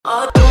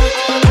We're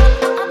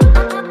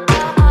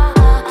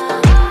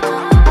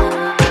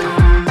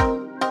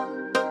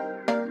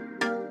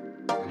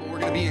going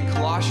to be in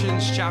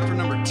Colossians chapter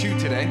number 2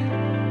 today.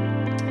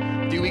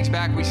 A few weeks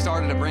back, we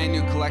started a brand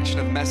new collection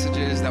of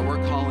messages that we're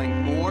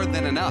calling More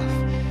Than Enough.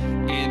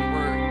 And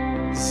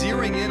we're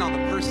zeroing in on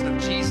the person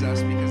of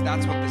Jesus because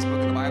that's what this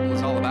book of the Bible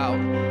is all about.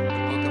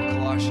 The book of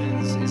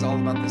Colossians is all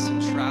about the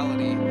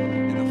centrality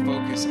and the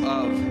focus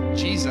of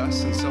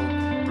Jesus. And so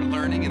we're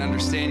learning and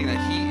understanding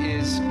that he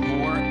is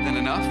more than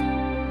enough.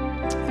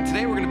 And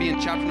today we're going to be in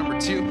chapter number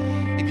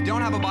 2. If you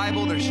don't have a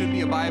Bible, there should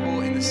be a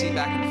Bible in the seat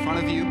back in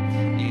front of you.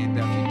 And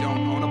if you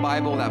don't own a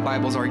Bible, that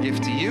Bible's our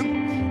gift to you.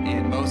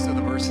 And most of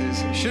the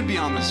verses should be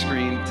on the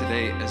screen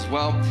today as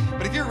well.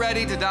 But if you're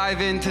ready to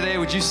dive in today,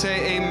 would you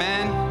say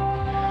amen?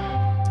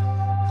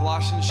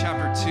 Colossians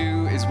chapter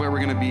 2 is where we're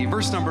going to be.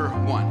 Verse number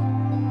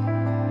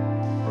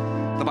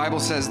 1. The Bible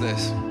says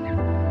this: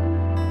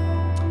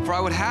 "For I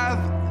would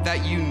have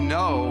that you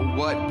know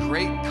what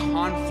great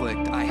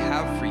conflict I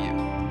have for you,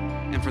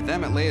 and for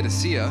them at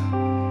Laodicea,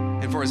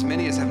 and for as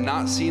many as have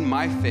not seen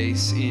my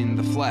face in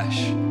the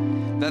flesh,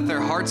 that their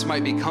hearts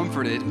might be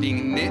comforted,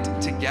 being knit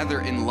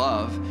together in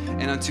love,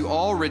 and unto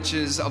all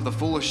riches of the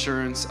full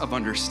assurance of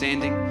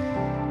understanding,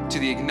 to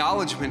the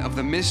acknowledgement of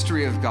the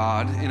mystery of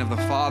God and of the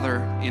Father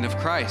and of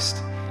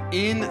Christ,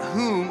 in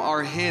whom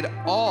are hid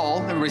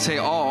all," everybody say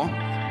all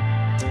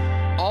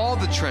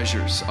the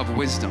treasures of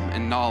wisdom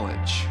and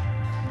knowledge.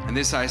 And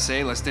this I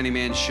say, lest any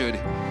man should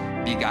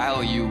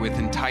beguile you with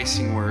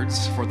enticing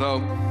words. For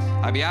though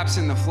I be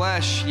absent in the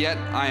flesh, yet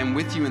I am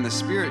with you in the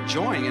spirit,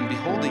 joying and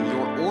beholding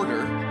your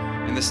order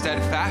and the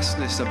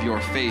steadfastness of your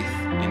faith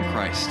in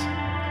Christ.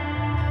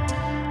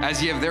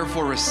 As ye have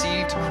therefore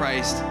received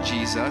Christ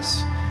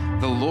Jesus,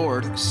 the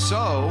Lord,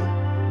 so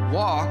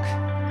walk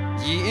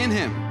ye in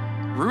him,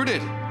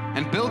 rooted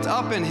and built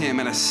up in him,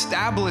 and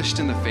established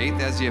in the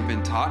faith as ye have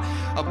been taught,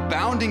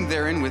 abounding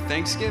therein with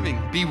thanksgiving.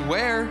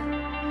 Beware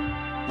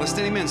lest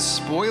any man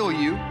spoil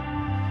you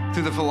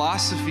through the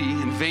philosophy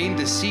and vain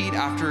deceit,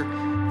 after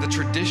the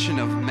tradition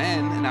of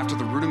men and after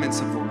the rudiments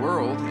of the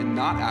world, and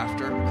not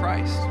after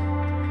Christ.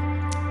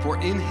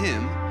 For in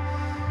him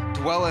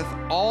dwelleth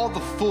all the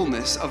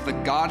fullness of the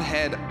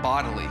Godhead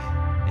bodily,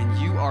 and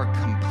you are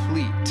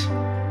complete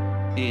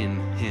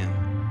in him,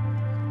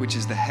 which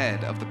is the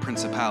head of the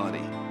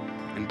principality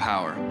and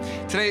power.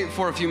 Today,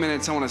 for a few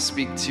minutes, I want to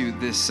speak to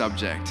this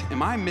subject.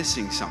 Am I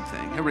missing something?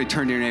 Everybody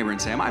turn to your neighbor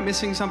and say, am I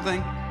missing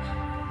something?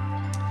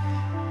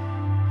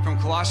 From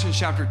Colossians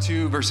chapter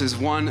 2, verses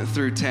 1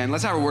 through 10.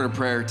 Let's have a word of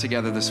prayer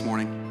together this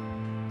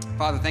morning.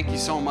 Father, thank you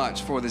so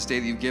much for this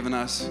day that you've given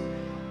us.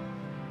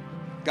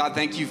 God,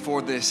 thank you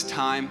for this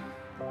time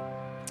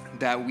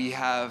that we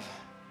have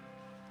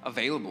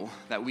available,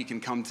 that we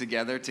can come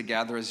together to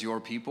gather as your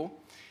people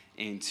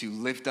and to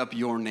lift up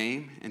your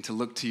name and to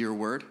look to your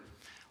word.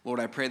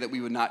 Lord, I pray that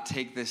we would not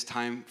take this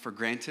time for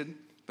granted,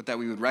 but that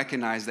we would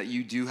recognize that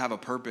you do have a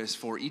purpose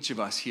for each of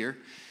us here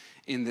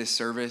in this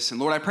service. And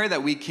Lord, I pray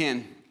that we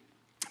can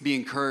be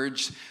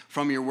encouraged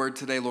from your word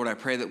today. Lord, I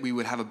pray that we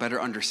would have a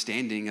better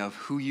understanding of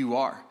who you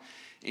are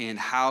and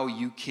how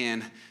you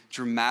can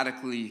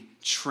dramatically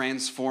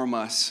transform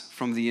us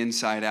from the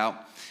inside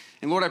out.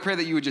 And Lord, I pray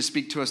that you would just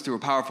speak to us through a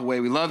powerful way.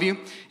 We love you.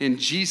 In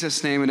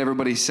Jesus' name, and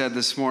everybody said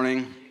this morning,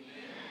 amen.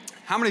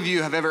 How many of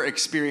you have ever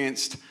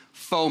experienced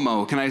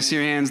FOMO? Can I see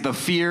your hands? The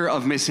fear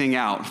of missing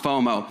out,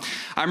 FOMO.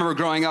 I remember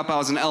growing up, I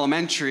was in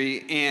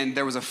elementary, and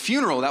there was a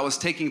funeral that was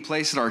taking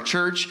place at our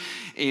church,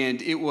 and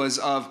it was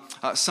of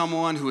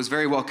someone who was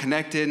very well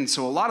connected, and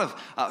so a lot of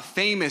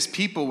famous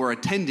people were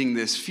attending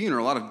this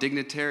funeral, a lot of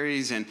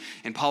dignitaries and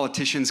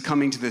politicians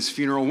coming to this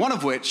funeral, one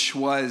of which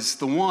was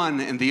the one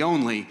and the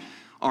only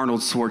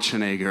Arnold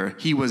Schwarzenegger.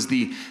 He was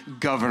the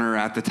governor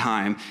at the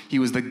time. He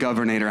was the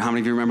governator. How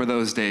many of you remember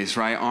those days,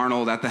 right?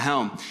 Arnold at the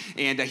helm.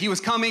 And he was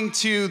coming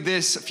to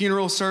this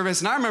funeral service.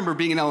 And I remember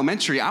being in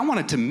elementary, I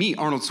wanted to meet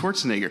Arnold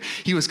Schwarzenegger.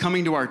 He was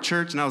coming to our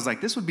church, and I was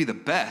like, this would be the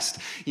best,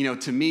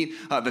 to meet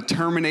the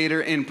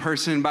Terminator in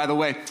person. By the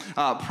way,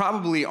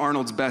 probably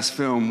Arnold's best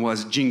film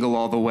was Jingle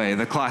All the Way,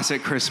 the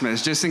classic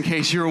Christmas. Just in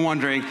case you were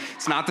wondering,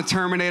 it's not the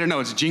Terminator. No,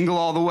 it's Jingle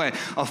All the Way.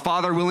 A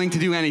father willing to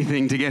do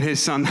anything to get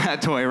his son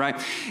that toy,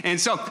 right? And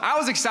so I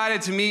was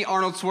excited to meet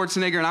Arnold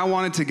Schwarzenegger, and I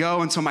wanted to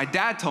go. And so my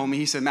dad told me,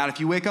 he said, Matt, if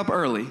you wake up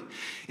early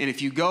and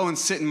if you go and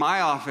sit in my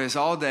office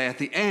all day, at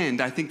the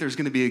end, I think there's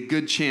going to be a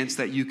good chance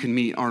that you can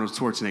meet Arnold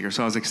Schwarzenegger.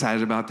 So I was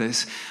excited about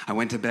this. I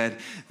went to bed.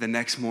 The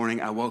next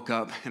morning, I woke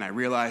up and I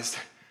realized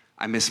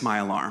I missed my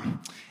alarm,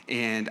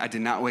 and I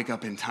did not wake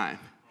up in time,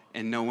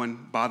 and no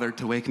one bothered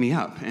to wake me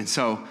up. And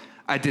so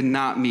I did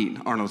not meet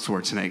Arnold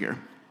Schwarzenegger.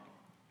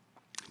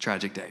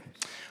 Tragic day.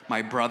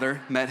 My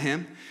brother met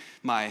him.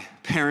 My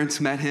parents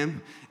met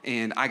him,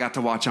 and I got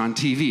to watch on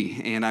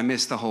TV, and I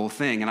missed the whole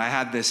thing. And I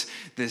had this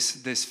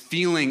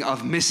feeling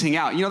of missing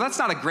out. You know, that's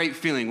not a great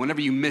feeling.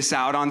 Whenever you miss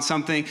out on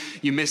something,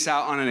 you miss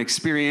out on an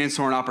experience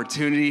or an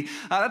opportunity.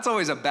 That's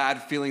always a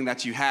bad feeling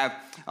that you have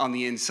on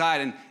the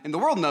inside. And the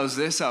world knows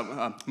this.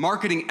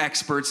 Marketing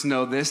experts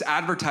know this.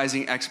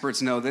 Advertising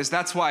experts know this.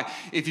 That's why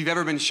if you've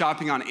ever been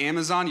shopping on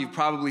Amazon, you've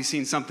probably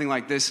seen something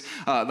like this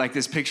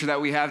picture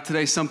that we have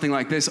today, something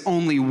like this.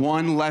 Only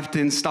one left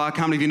in stock.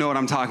 How many of you know what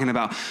I'm talking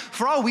about?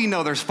 For all we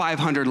know, there's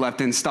 500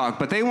 left in stock,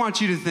 but they want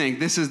you to think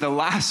this is the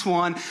last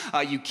one.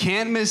 You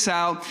can't miss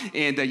out,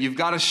 and you've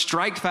got to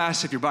strike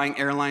fast. If you're buying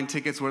airline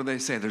tickets, what do they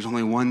say? There's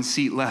only one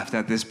seat left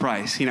at this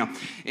price, you know,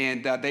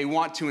 and they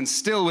want to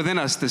instill within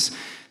us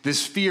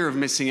this fear of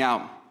missing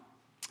out.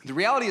 The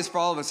reality is for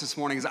all of us this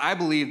morning is I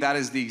believe that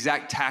is the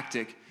exact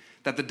tactic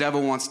that the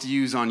devil wants to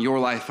use on your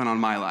life and on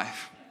my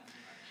life.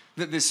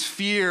 That this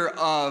fear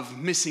of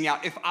missing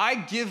out. If I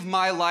give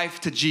my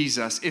life to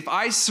Jesus, if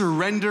I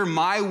surrender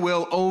my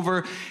will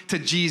over to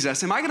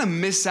Jesus, am I going to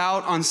miss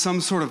out on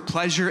some sort of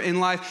pleasure in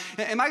life?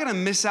 Am I going to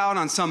miss out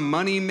on some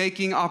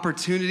money-making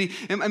opportunity?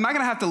 Am I going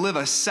to have to live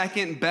a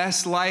second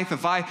best life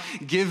if I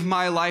give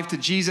my life to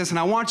Jesus? And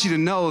I want you to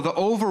know the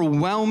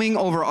overwhelming,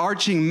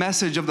 overarching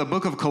message of the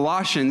book of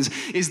Colossians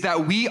is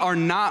that we are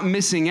not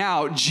missing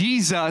out.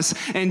 Jesus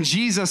and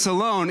Jesus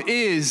alone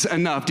is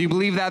enough. Do you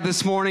believe that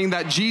this morning?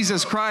 That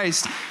Jesus Christ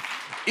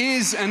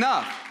is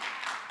enough.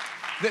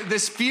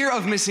 This fear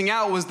of missing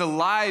out was the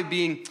lie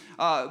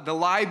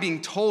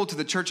being told to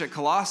the church at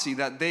Colossae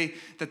that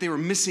they were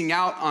missing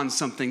out on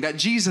something, that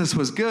Jesus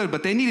was good,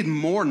 but they needed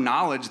more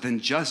knowledge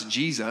than just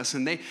Jesus,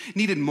 and they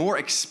needed more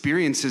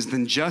experiences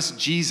than just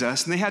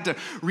Jesus, and they had to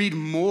read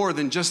more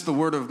than just the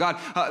Word of God.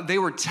 They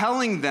were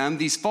telling them,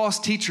 these false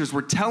teachers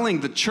were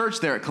telling the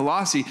church there at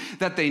Colossae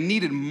that they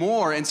needed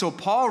more, and so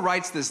Paul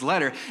writes this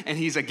letter, and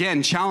he's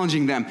again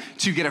challenging them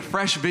to get a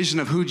fresh vision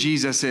of who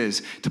Jesus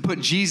is, to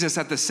put Jesus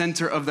at the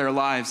center of their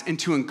lives, and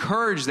to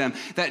encourage them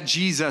that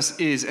Jesus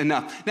is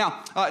enough.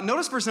 Now,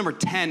 notice verse number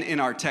 10 in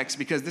our text,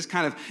 because this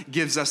kind of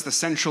gives us the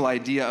central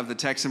idea of the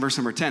text. In verse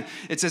number 10,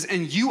 it says,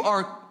 "And you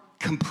are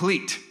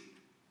complete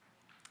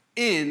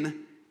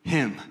in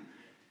him."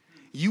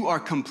 You are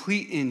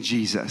complete in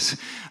Jesus.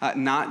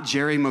 Not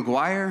Jerry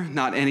Maguire,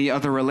 not any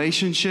other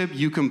relationship.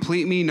 You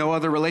complete me, no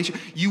other relation.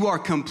 You are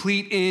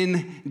complete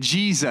in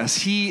Jesus.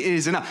 He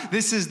is enough.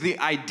 This is the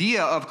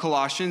idea of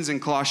Colossians in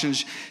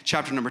Colossians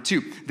chapter number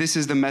 2. This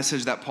is the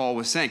message that Paul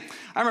was saying.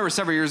 I remember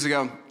several years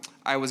ago,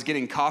 I was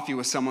getting coffee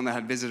with someone that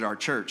had visited our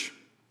church,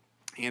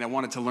 and I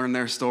wanted to learn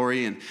their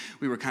story, and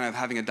we were kind of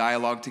having a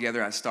dialogue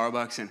together at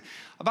Starbucks, and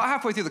about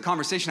halfway through the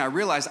conversation, I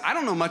realized I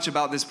don't know much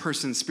about this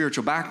person's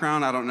spiritual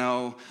background. I don't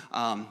know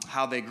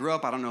how they grew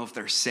up. I don't know if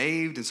they're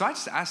saved, and so I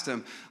just asked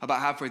him about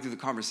halfway through the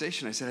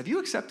conversation. I said, "Have you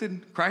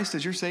accepted Christ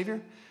as your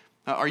Savior?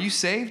 Are you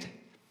saved?"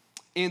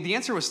 And the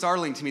answer was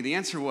startling to me. The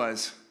answer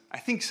was, "I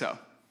think so.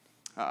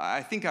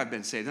 I think I've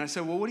been saved." And I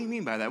said, "Well, what do you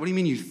mean by that? What do you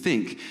mean you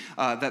think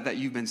that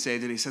you've been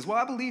saved?" And he says, "Well,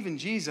 I believe in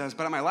Jesus,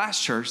 but at my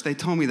last church, they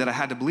told me that I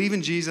had to believe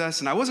in Jesus,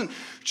 and I wasn't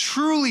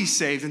truly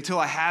saved until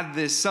I had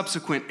this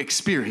subsequent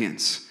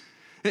experience.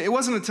 It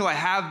wasn't until I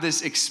have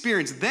this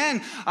experience,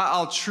 then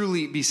I'll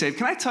truly be saved."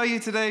 Can I tell you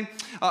today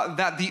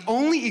that the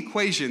only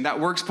equation that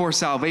works for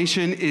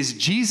salvation is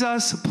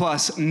Jesus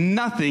plus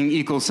nothing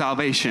equals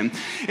salvation.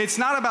 It's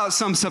not about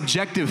some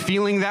subjective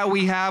feeling that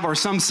we have or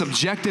some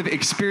subjective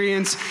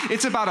experience.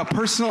 It's about a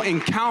personal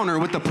encounter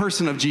with the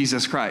person of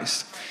Jesus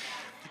Christ.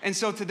 And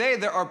so today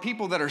there are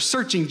people that are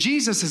searching.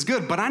 Jesus is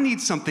good, but I need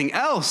something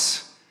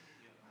else.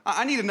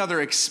 I need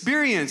another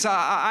experience.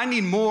 I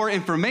need more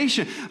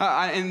information.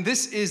 And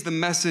this is the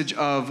message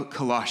of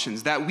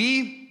Colossians, that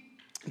we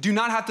do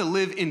not have to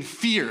live in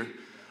fear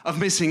of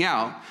missing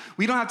out.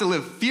 We don't have to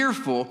live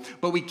fearful,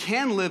 but we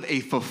can live a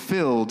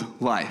fulfilled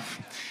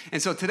life.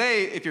 And so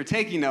today, if you're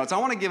taking notes, I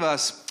want to give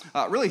us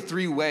really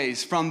 3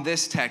 ways from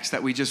this text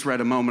that we just read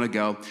a moment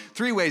ago,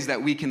 3 ways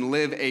that we can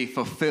live a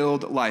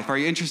fulfilled life. Are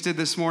you interested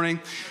this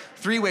morning?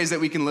 3 ways that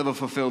we can live a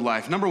fulfilled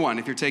life. Number 1,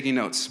 if you're taking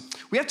notes,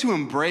 we have to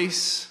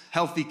embrace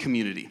healthy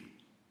community.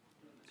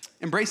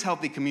 Embrace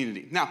healthy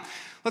community. Now,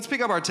 let's pick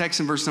up our text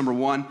in verse number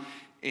 1,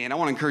 and I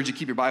want to encourage you to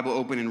keep your Bible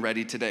open and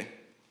ready today.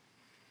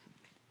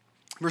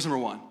 Verse number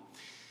 1.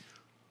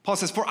 Paul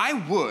says, "For I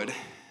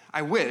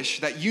wish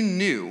that you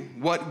knew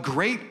what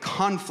great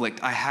conflict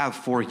I have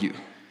for you,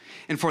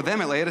 and for them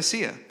at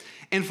Laodicea,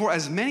 and for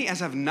as many as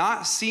have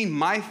not seen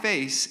my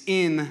face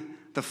in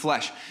the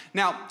flesh."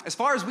 Now, as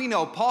far as we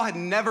know, Paul had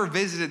never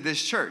visited this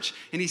church.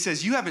 And he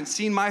says, "You haven't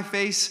seen my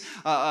face.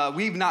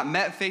 We've not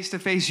met face to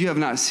face. You have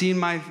not seen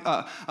my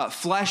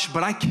flesh,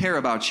 but I care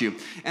about you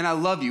and I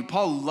love you."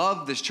 Paul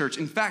loved this church.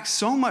 In fact,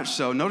 so much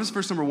so, notice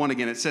verse number 1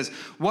 again. It says,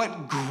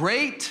 "What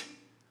great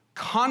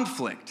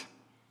conflict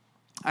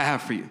I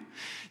have for you."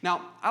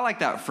 Now, I like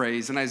that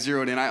phrase, and I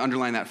zeroed in, I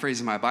underlined that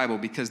phrase in my Bible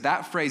because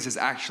that phrase is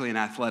actually an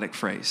athletic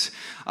phrase.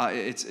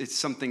 It's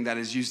something that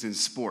is used in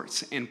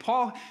sports. And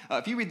Paul,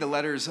 if you read the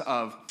letters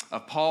of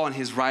Paul and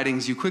his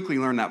writings, you quickly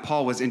learn that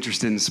Paul was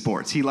interested in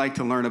sports. He liked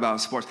to learn about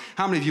sports.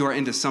 How many of you are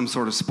into some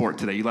sort of sport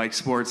today? You like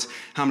sports?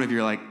 How many of you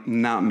are like,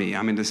 not me,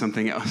 I'm into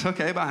something else?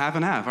 Okay, about half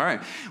and half, all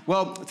right.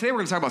 Well, today we're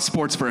gonna talk about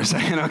sports for a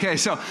second, okay?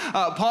 So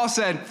Paul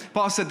said,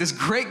 this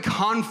great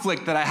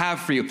conflict that I have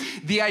for you.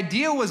 The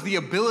idea was the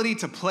ability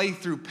to play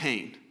through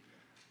pain.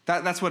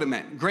 That's what it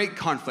meant, great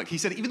conflict. He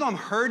said, even though I'm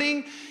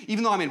hurting,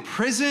 even though I'm in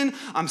prison,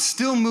 I'm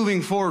still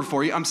moving forward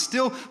for you. I'm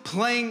still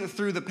playing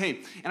through the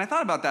pain. And I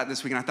thought about that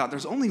this week, and I thought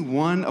there's only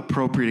one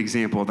appropriate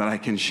example that I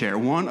can share,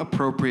 one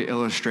appropriate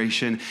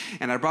illustration,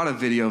 and I brought a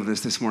video of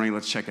this morning.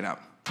 Let's check it out.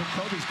 So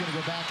Kobe's going to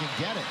go back and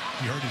get it.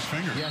 He hurt his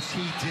finger. Yes,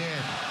 he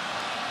did.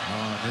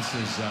 This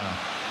is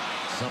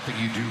something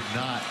you do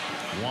not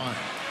want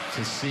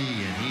to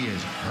see, and he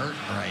is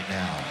hurting right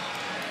now.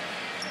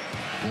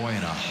 Boy,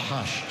 in a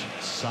hushed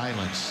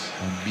silence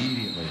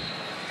immediately.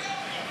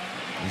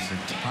 This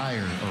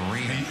entire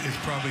arena. It's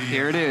probably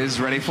here it is.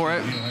 Ready for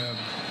it? He'll have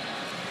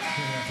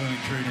athletic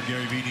trainer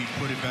Gary Vee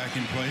put it back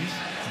in place.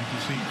 You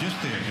can see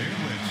just there.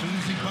 As soon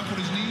as he buckled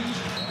his knees,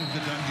 it's the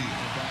done deal.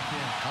 Back in.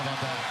 How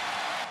about that?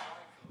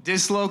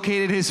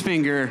 Dislocated his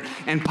finger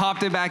and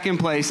popped it back in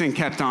place and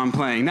kept on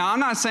playing. Now, I'm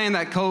not saying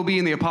that Kobe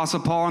and the Apostle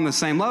Paul are on the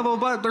same level,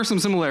 but there's some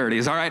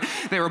similarities, all right?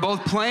 They were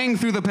both playing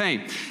through the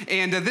pain.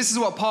 And this is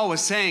what Paul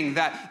was saying,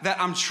 that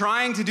I'm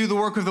trying to do the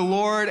work of the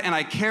Lord and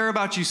I care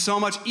about you so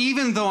much.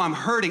 Even though I'm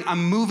hurting,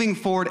 I'm moving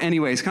forward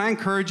anyways. Can I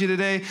encourage you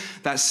today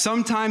that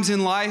sometimes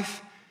in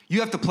life, you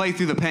have to play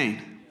through the pain?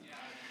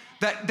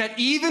 That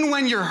even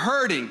when you're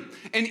hurting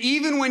and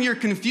even when you're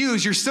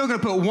confused, you're still gonna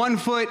put one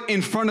foot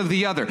in front of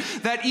the other.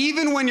 That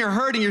even when you're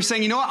hurting, you're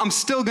saying, you know what, I'm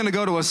still gonna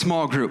go to a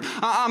small group.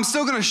 I'm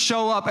still gonna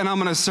show up and I'm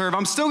gonna serve.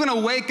 I'm still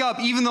gonna wake up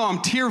even though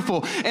I'm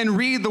tearful and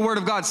read the Word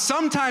of God.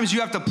 Sometimes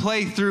you have to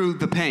play through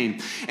the pain.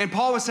 And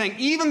Paul was saying,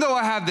 even though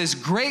I have this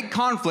great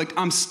conflict,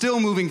 I'm still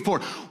moving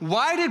forward.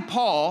 Why did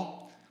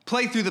Paul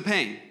play through the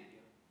pain?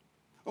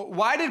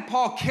 Why did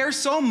Paul care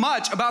so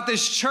much about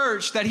this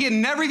church that he had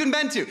never even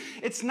been to?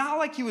 It's not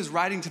like he was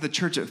writing to the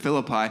church at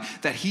Philippi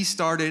that he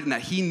started and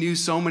that he knew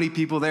so many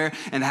people there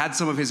and had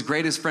some of his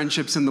greatest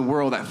friendships in the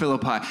world at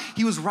Philippi.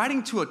 He was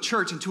writing to a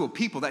church and to a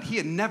people that he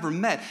had never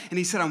met. And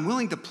he said, I'm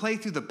willing to play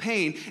through the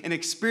pain and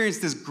experience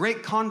this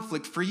great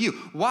conflict for you.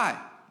 Why?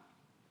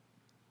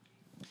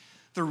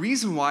 The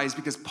reason why is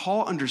because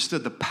Paul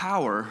understood the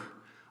power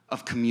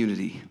of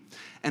community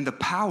and the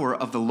power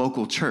of the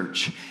local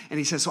church. And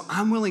he says, so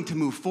I'm willing to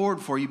move forward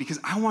for you because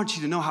I want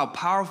you to know how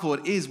powerful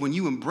it is when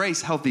you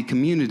embrace healthy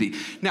community.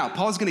 Now,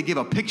 Paul's gonna give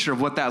a picture of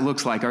what that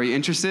looks like. Are you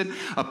interested?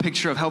 A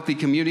picture of healthy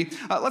community?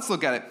 Let's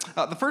look at it.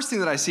 The first thing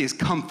that I see is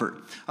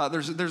comfort.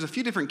 There's a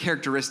few different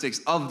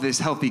characteristics of this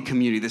healthy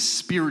community, this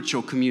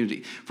spiritual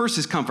community. First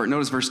is comfort.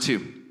 Notice verse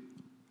 2.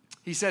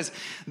 He says,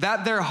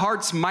 that their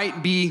hearts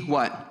might be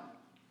what?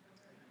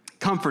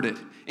 Comforted.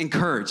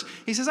 Encouraged.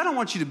 He says, I don't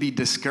want you to be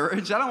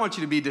discouraged. I don't want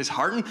you to be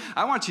disheartened.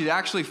 I want you to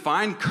actually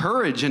find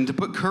courage and to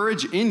put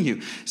courage in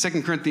you.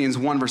 2 Corinthians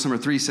 1 verse number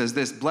 3 says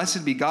this,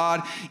 blessed be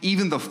God,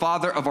 even the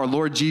Father of our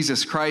Lord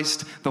Jesus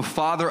Christ, the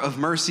Father of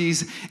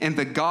mercies and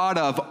the God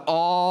of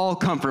all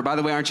comfort. By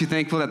the way, aren't you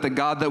thankful that the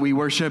God that we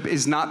worship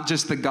is not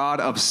just the God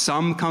of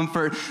some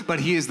comfort,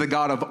 but he is the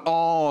God of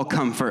all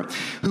comfort,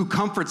 who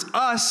comforts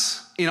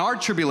us in our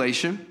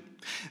tribulation,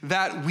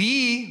 that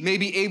we may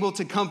be able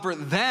to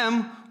comfort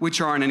them which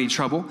are in any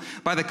trouble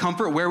by the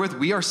comfort wherewith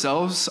we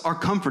ourselves are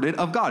comforted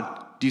of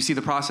God. Do you see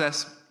the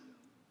process?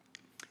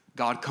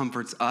 God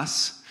comforts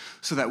us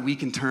so that we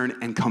can turn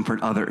and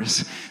comfort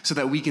others, so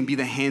that we can be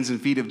the hands and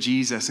feet of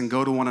Jesus and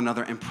go to one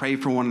another and pray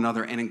for one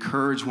another and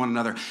encourage one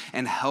another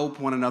and help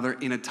one another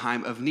in a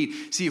time of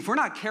need. See, if we're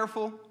not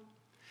careful,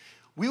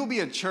 we will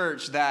be a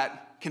church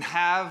that can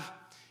have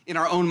in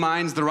our own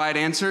minds the right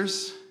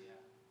answers,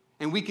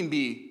 and we can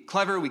be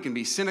clever, we can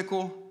be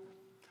cynical.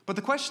 But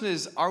the question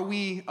is, are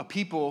we a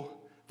people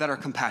that are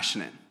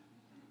compassionate?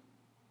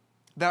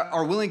 That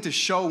are willing to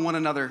show one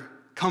another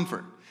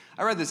comfort?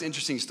 I read this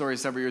interesting story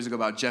several years ago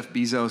about Jeff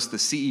Bezos, the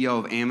CEO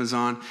of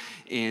Amazon.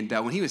 And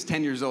when he was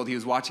 10 years old, he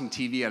was watching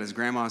TV at his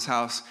grandma's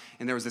house.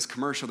 And there was this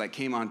commercial that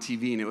came on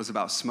TV, and it was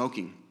about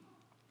smoking.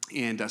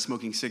 And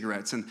smoking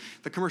cigarettes. And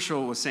the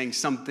commercial was saying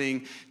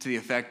something to the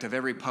effect of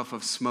every puff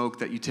of smoke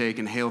that you take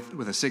and inhale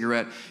with a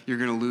cigarette, you're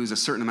gonna lose a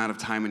certain amount of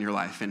time in your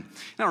life. And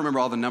I don't remember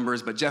all the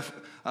numbers, but Jeff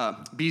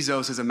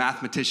Bezos is a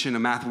mathematician, a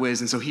math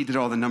whiz, and so he did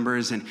all the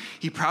numbers, and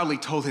he proudly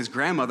told his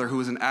grandmother, who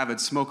was an avid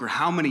smoker,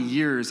 how many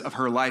years of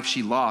her life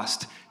she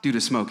lost due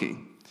to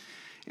smoking.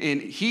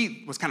 And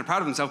he was kind of proud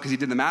of himself because he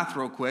did the math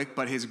real quick,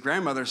 but his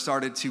grandmother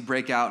started to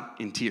break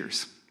out in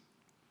tears.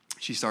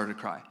 She started to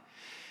cry.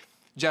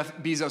 Jeff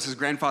Bezos'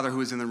 grandfather, who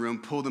was in the room,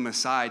 pulled him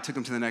aside, took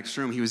him to the next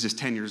room. He was just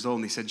 10 years old,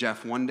 and he said,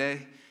 Jeff, one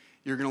day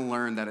you're going to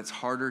learn that it's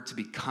harder to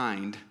be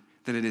kind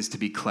than it is to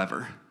be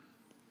clever.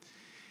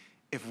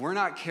 If we're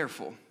not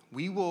careful,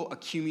 we will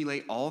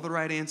accumulate all the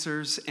right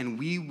answers and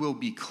we will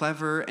be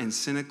clever and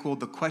cynical.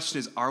 The question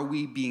is, are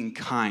we being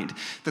kind?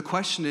 The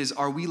question is,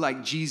 are we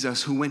like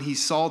Jesus, who when he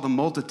saw the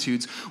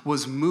multitudes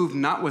was moved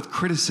not with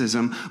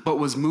criticism, but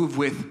was moved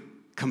with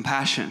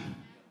compassion?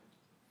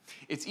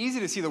 It's easy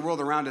to see the world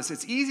around us.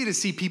 It's easy to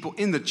see people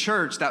in the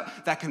church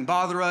that can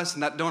bother us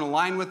and that don't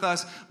align with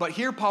us. But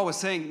here Paul was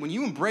saying, when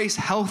you embrace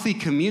healthy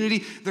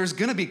community, there's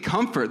going to be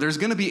comfort. There's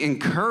going to be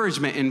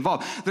encouragement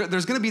involved.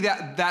 There's going to be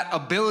that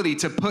ability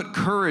to put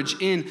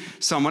courage in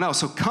someone else.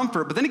 So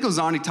comfort, but then he goes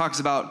on, he talks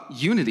about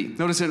unity.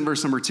 Notice it in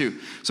verse number 2.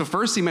 So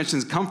first he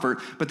mentions comfort,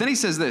 but then he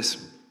says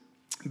this,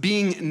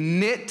 being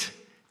knit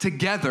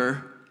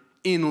together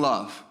in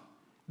love.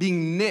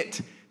 Being knit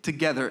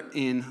together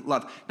in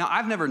love. Now,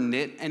 I've never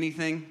knit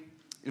anything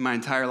in my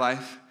entire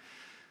life.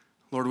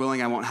 Lord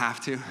willing, I won't have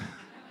to.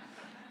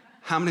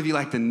 How many of you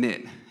like to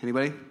knit?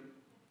 Anybody?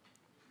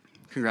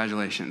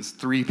 Congratulations.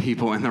 3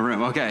 people in the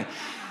room. Okay.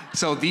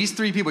 So these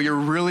 3 people, you're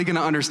really going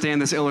to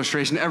understand this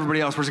illustration.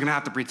 Everybody else, we're just going to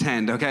have to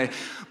pretend, okay?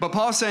 But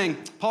Paul's saying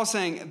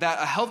that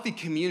a healthy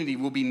community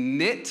will be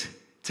knit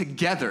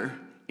together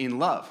in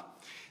love.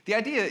 The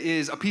idea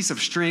is a piece of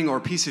string or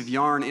a piece of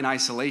yarn in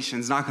isolation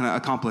is not going to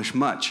accomplish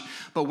much.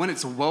 But when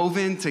it's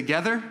woven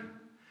together,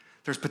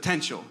 there's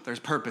potential, there's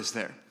purpose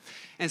there.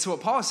 And so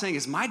what Paul is saying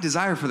is my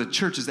desire for the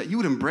church is that you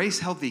would embrace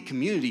healthy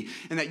community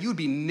and that you would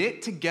be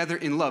knit together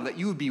in love, that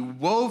you would be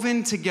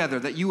woven together,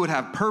 that you would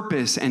have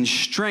purpose and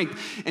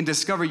strength and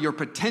discover your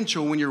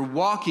potential when you're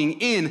walking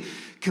in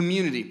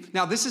community.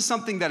 Now, this is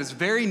something that is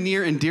very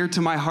near and dear to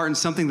my heart and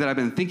something that I've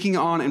been thinking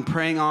on and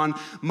praying on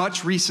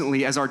much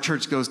recently as our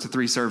church goes to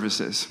 3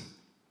 services.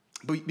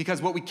 Because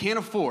what we can't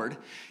afford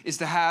is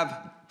to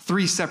have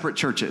 3 separate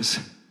churches.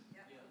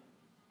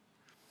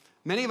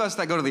 Many of us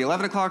that go to the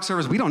 11 o'clock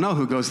service, we don't know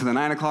who goes to the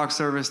 9 o'clock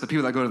service. The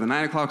people that go to the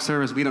 9 o'clock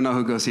service, we don't know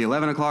who goes to the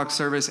 11 o'clock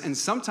service. And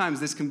sometimes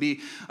this can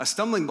be a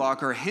stumbling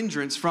block or a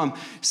hindrance from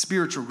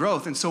spiritual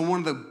growth. And so one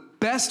of the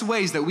best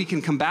ways that we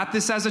can combat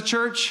this as a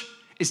church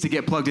is to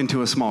get plugged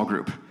into a small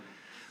group.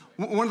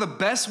 One of the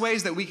best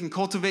ways that we can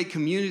cultivate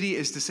community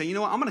is to say, you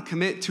know what, I'm going to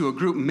commit to a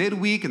group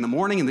midweek, in the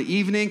morning, in the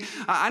evening.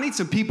 I need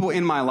some people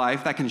in my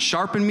life that can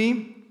sharpen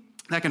me,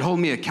 that can hold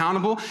me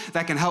accountable,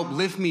 that can help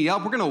lift me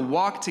up. We're going to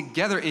walk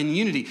together in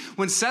unity.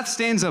 When Seth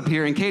stands up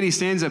here and Katie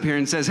stands up here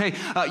and says, hey,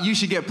 you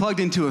should get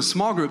plugged into a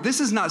small group, this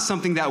is not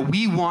something that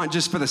we want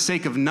just for the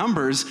sake of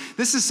numbers.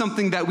 This is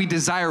something that we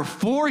desire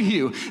for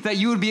you, that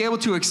you would be able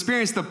to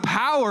experience the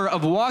power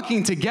of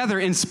walking together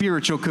in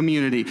spiritual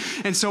community.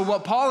 And so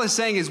what Paul is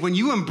saying is when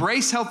you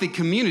embrace healthy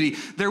community,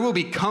 there will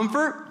be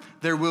comfort,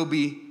 there will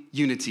be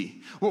unity.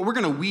 Well, we're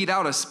going to weed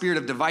out a spirit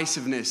of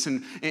divisiveness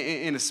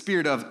and a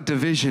spirit of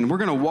division. We're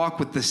going to walk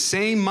with the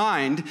same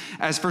mind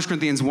as 1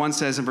 Corinthians 1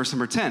 says in verse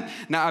number 10.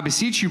 Now I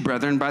beseech you,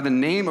 brethren, by the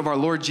name of our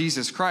Lord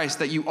Jesus Christ,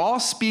 that you all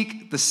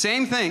speak the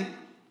same thing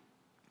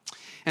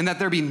and that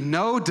there be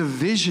no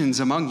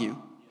divisions among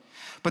you,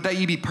 but that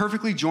ye be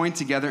perfectly joined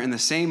together in the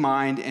same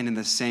mind and in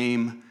the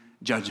same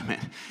judgment.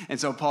 And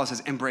so Paul says,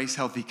 embrace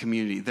healthy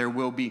community. There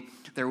will be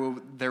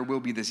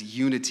this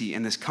unity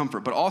and this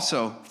comfort, but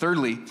also,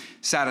 thirdly,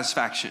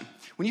 satisfaction.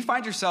 When you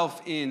find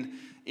yourself in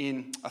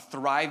a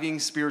thriving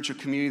spiritual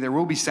community, there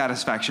will be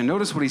satisfaction.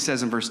 Notice what he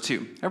says in verse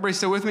 2. Everybody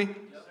still with me?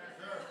 Yes,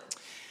 sir.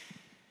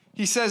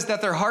 He says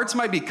that their hearts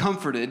might be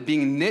comforted,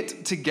 being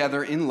knit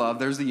together in love,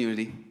 there's the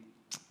unity,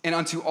 and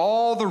unto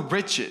all the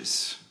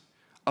riches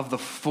of the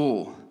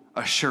full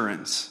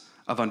assurance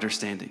of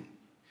understanding,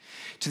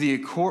 to the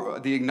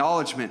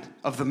acknowledgement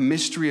of the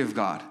mystery of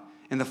God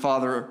and the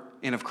Father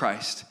and of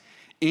Christ,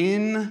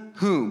 in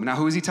whom, now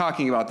who is he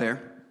talking about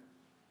there?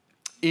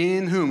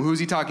 In whom, who's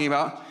he talking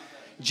about?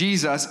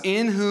 Jesus,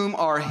 in whom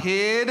are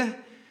hid,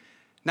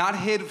 not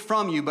hid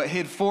from you, but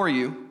hid for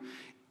you.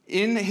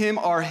 In him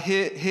are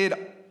hid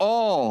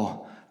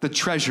all the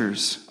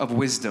treasures of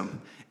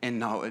wisdom and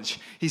knowledge.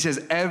 He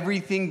says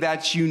everything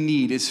that you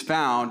need is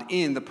found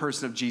in the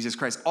person of Jesus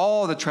Christ.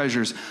 All the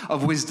treasures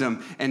of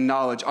wisdom and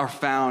knowledge are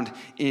found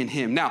in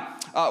him. Now,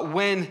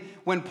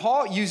 when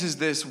Paul uses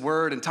this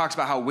word and talks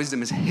about how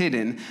wisdom is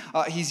hidden,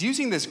 he's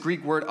using this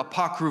Greek word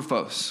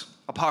apokryphos.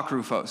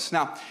 Apokryphos.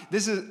 Now,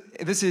 this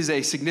is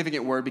a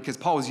significant word because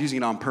Paul was using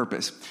it on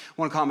purpose.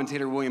 One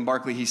commentator, William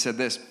Barclay, he said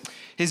this: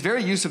 his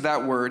very use of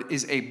that word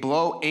is a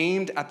blow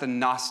aimed at the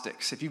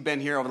Gnostics. If you've been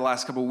here over the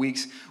last couple of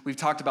weeks, we've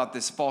talked about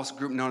this false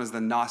group known as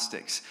the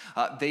Gnostics.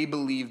 They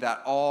believed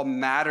that all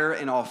matter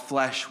and all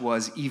flesh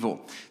was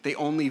evil. They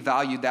only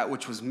valued that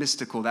which was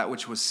mystical, that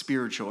which was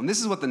spiritual. And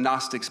this is what the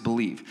Gnostics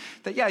believe.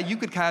 That, yeah, you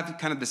could have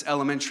kind of this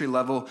elementary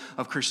level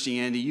of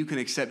Christianity. You can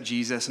accept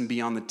Jesus and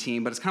be on the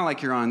team, but it's kind of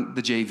like you're on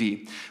the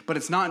JV. But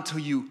it's not until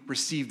you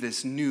receive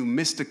this new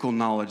mystical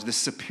knowledge, this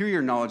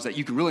superior knowledge, that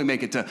you can really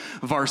make it to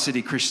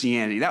varsity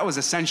Christianity. That was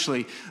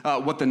essentially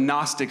what the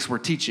Gnostics were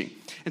teaching.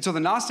 And so the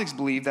Gnostics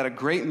believed that a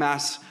great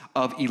mass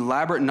of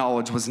elaborate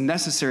knowledge was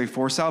necessary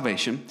for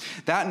salvation.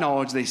 That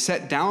knowledge they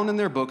set down in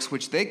their books,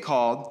 which they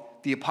called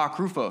the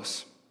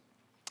Apokryphos.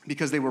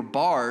 because they were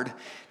barred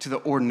to the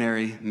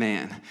ordinary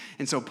man.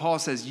 And so Paul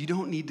says, you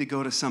don't need to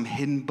go to some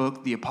hidden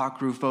book, the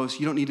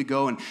Apocryphos. You don't need to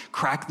go and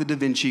crack the Da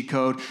Vinci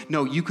Code.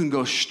 No, you can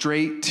go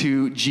straight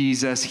to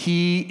Jesus.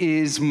 He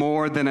is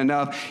more than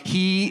enough.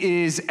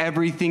 He is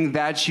everything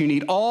that you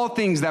need. All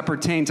things that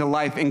pertain to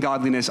life and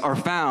godliness are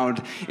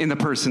found in the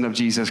person of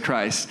Jesus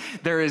Christ.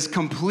 There is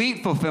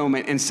complete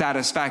fulfillment and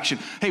satisfaction.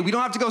 Hey, we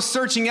don't have to go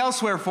searching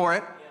elsewhere for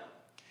it.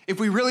 If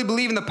we really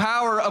believe in the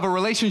power of a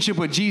relationship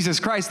with Jesus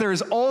Christ, there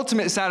is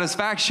ultimate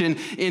satisfaction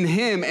in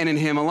him and in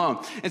him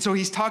alone. And so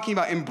he's talking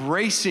about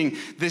embracing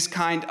this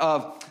kind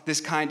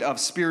of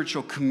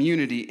spiritual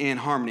community and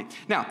harmony.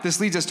 Now, this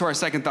leads us to our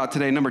second thought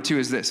today. Number 2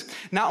 is this.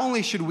 Not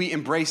only should we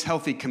embrace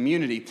healthy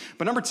community,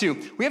 but number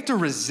 2, we have to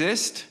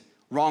resist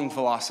wrong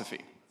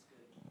philosophy.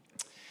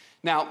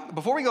 Now,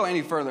 before we go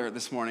any further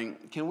this morning,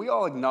 can we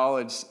all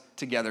acknowledge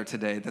together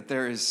today that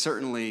there is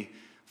certainly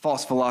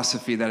false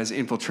philosophy that is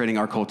infiltrating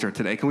our culture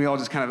today? Can we all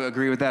just kind of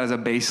agree with that as a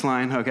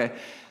baseline? Okay.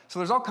 So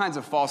there's all kinds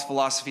of false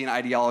philosophy and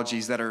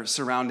ideologies that are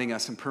surrounding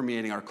us and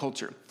permeating our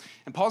culture.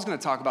 And Paul's going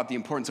to talk about the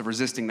importance of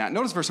resisting that.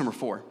 Notice verse number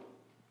 4.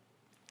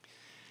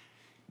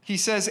 He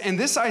says, and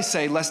this I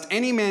say, lest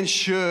any man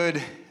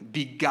should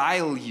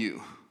beguile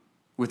you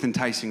with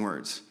enticing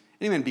words.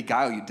 Any man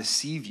beguile you,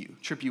 deceive you,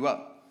 trip you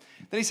up.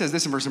 Then he says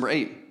this in verse number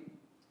 8.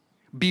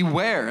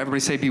 Beware.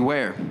 Everybody say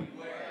beware.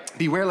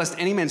 Beware lest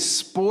any man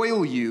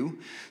spoil you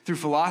through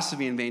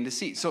philosophy and vain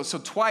deceit. So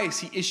twice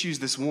he issues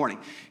this warning.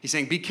 He's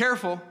saying, be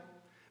careful,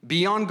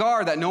 be on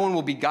guard that no one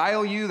will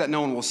beguile you, that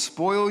no one will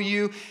spoil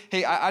you.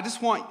 Hey, I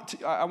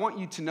want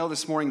you to know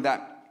this morning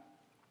that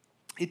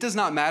it does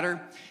not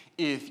matter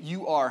if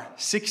you are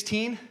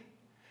 16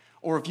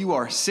 or if you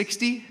are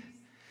 60.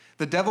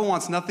 The devil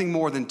wants nothing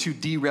more than to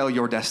derail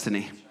your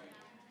destiny.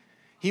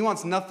 He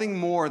wants nothing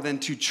more than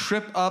to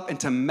trip up and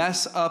to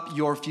mess up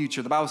your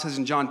future. The Bible says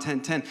in John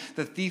 10:10,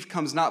 the thief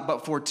comes not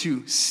but for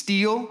to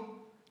steal,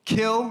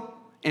 kill,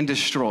 and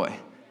destroy.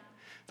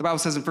 The Bible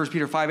says in 1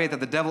 Peter 5:8 that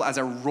the devil as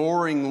a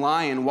roaring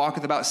lion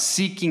walketh about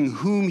seeking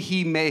whom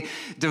he may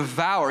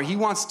devour. He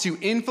wants to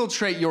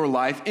infiltrate your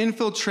life,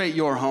 infiltrate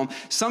your home,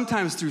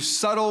 sometimes through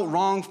subtle,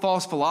 wrong,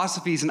 false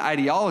philosophies and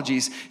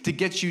ideologies to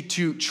get you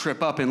to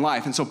trip up in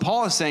life. And so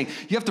Paul is saying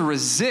you have to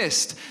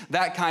resist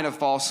that kind of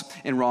false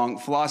and wrong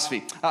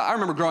philosophy. I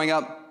remember growing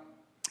up,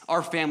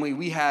 our family,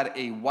 we had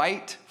a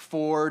white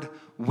Ford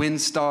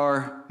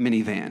Windstar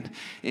minivan,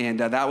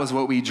 and that was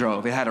what we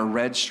drove. It had a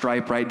red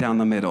stripe right down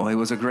the middle. It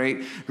was a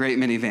great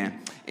minivan.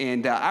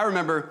 And I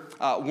remember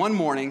one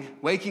morning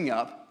waking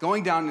up,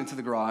 going down into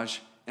the garage,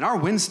 and our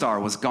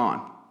Windstar was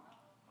gone.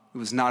 It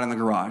was not in the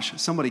garage.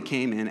 Somebody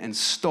came in and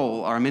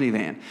stole our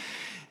minivan.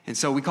 And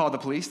so we called the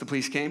police. The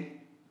police came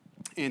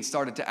and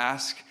started to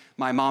ask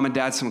my mom and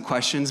dad some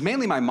questions,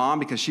 mainly my mom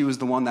because she was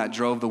the one that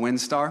drove the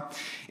Windstar.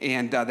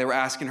 And they were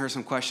asking her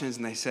some questions,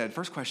 and they said,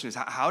 first question is,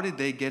 how did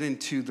they get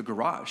into the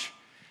garage?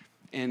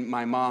 And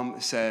my mom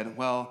said,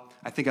 well,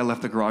 I think I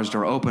left the garage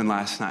door open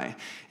last night.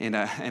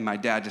 And my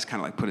dad just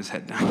kind of like put his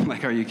head down,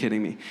 like, are you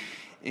kidding me?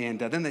 And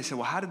then they said,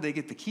 well, how did they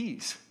get the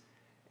keys?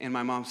 And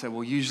my mom said,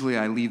 well, usually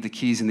I leave the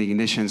keys in the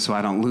ignition so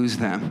I don't lose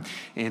them.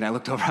 And I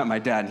looked over at my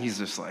dad, and he's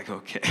just like,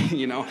 okay,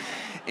 you know.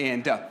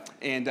 And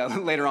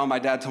later on, my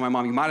dad told my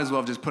mom, you might as well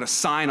have just put a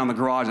sign on the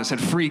garage that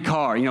said free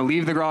car. You know,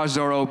 leave the garage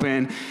door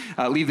open,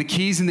 leave the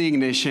keys in the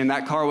ignition.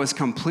 That car was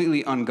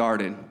completely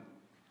unguarded.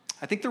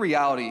 I think the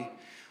reality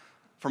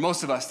for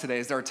most of us today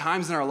is there are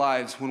times in our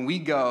lives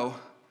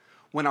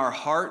when our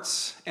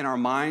hearts and our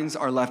minds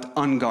are left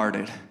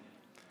unguarded.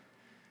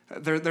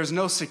 There's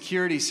no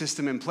security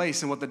system in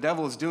place, and what the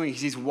devil is doing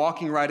is he's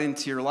walking right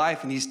into your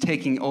life and he's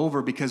taking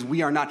over because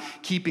we are not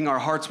keeping our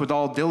hearts with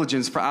all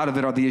diligence, for out of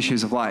it are the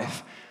issues of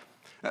life.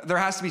 There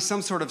has to be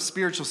some sort of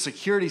spiritual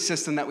security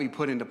system that we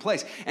put into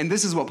place, and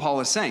this is what Paul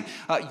is saying.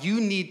 You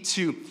need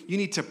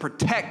to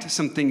protect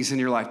some things in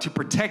your life, to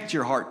protect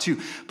your heart, to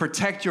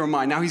protect your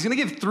mind. Now, he's going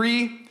to give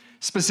 3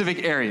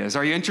 specific areas.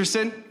 Are you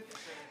interested?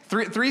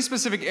 Three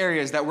specific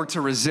areas that we're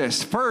to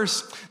resist.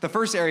 The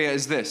first area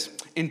is this: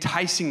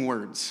 enticing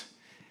words.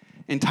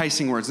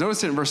 Enticing words.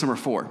 Notice it in verse number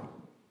 4.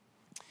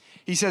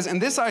 He says,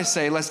 and this I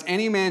say, lest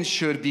any man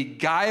should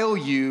beguile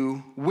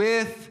you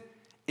with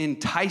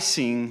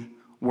enticing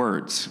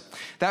words.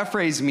 That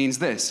phrase means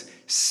this: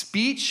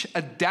 speech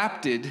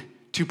adapted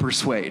to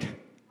persuade.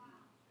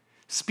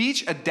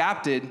 Speech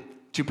adapted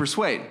to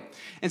persuade.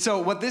 And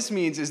so what this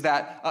means is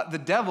that the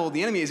devil,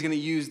 the enemy, is going to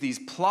use these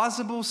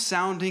plausible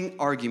sounding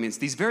arguments,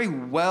 these very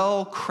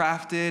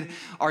well-crafted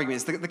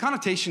arguments. The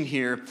connotation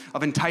here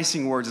of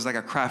enticing words is like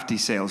a crafty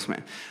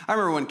salesman. I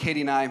remember when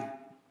Katie and I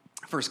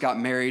first got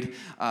married,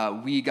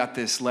 we got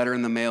this letter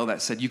in the mail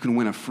that said you can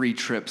win a free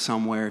trip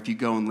somewhere if you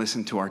go and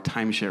listen to our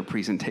timeshare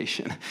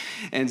presentation.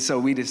 And so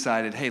we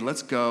decided, hey,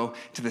 let's go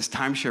to this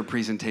timeshare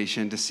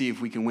presentation to see if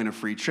we can win a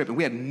free trip. And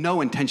we had no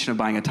intention of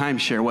buying a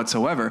timeshare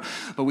whatsoever,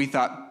 but we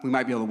thought we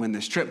might be able to win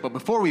this trip. But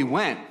before we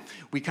went,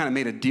 we kind of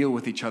made a deal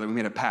with each other. We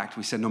made a pact.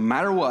 We said, no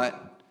matter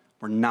what,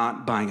 we're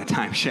not buying a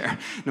timeshare.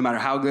 No matter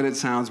how good it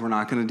sounds, we're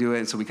not going to do it.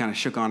 And so we kind of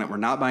shook on it. We're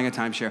not buying a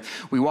timeshare.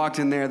 We walked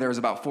in there. There was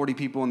about 40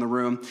 people in the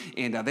room,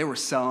 and they were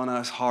selling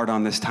us hard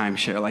on this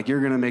timeshare. Like, you're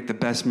going to make the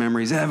best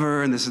memories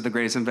ever, and this is the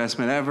greatest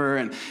investment ever,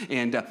 and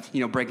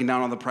breaking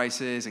down all the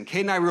prices. And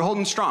Kate and I, we were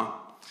holding strong.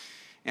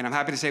 And I'm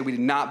happy to say we did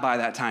not buy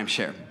that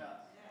timeshare.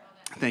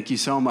 Thank you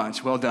so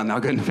much. Well done, thou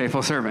good and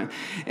faithful servant.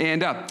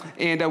 And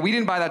we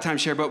didn't buy that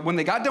timeshare, but when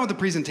they got done with the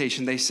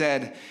presentation, they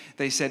said,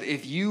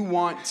 if you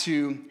want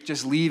to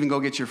just leave and go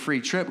get your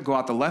free trip, go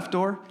out the left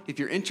door. If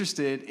you're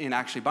interested in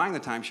actually buying the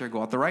timeshare,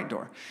 go out the right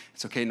door.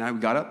 It's okay. Now we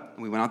got up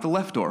and we went out the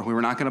left door. We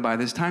were not going to buy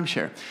this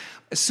timeshare.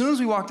 As soon as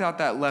we walked out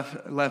that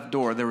left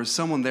door, there was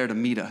someone there to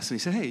meet us. And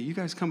he said, hey, you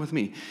guys come with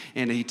me.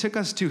 And he took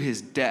us to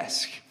his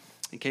desk.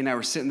 And Kate and I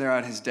were sitting there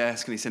at his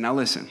desk, and he said, now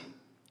listen,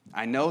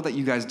 I know that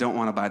you guys don't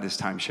want to buy this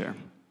timeshare,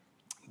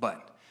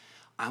 but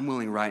I'm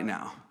willing right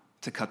now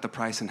to cut the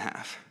price in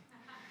half.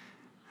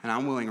 And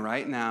I'm willing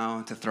right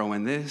now to throw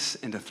in this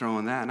and to throw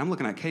in that. And I'm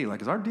looking at Kate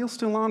like, is our deal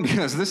still on?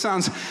 Because this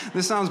sounds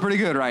pretty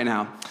good right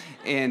now.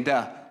 And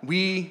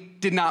we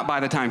did not buy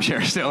the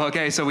timeshare still,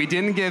 okay? So we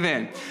didn't give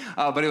in.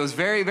 But it was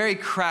very, very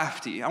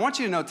crafty. I want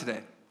you to know today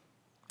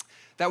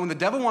that when the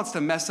devil wants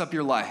to mess up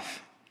your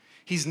life,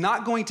 he's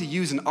not going to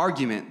use an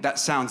argument that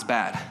sounds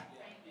bad.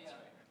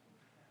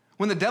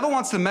 When the devil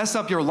wants to mess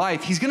up your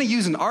life, he's going to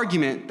use an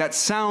argument that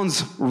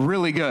sounds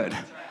really good.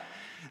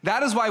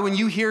 That is why when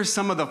you hear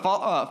some of the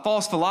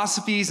false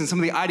philosophies and some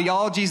of the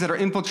ideologies that are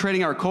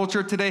infiltrating our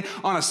culture today,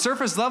 on a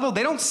surface level,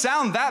 they don't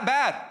sound that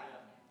bad.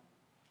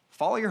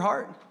 Follow your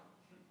heart.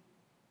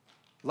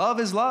 Love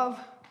is love.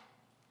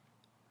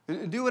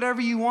 Do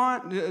whatever you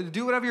want.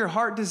 Do whatever your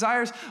heart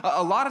desires.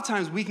 A lot of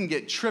times we can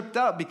get tripped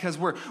up because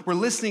we're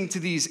listening to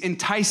these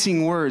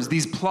enticing words,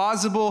 these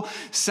plausible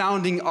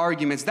sounding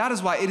arguments. That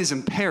is why it is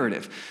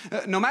imperative.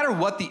 No matter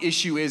what the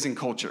issue is in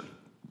culture,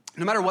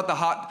 no matter what the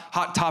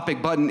hot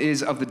topic button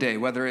is of the day,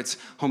 whether it's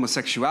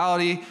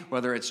homosexuality,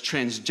 whether it's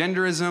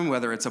transgenderism,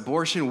 whether it's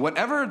abortion,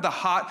 whatever the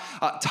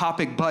hot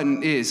topic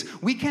button is,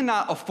 we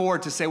cannot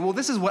afford to say, well,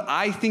 this is what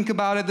I think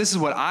about it. This is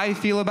what I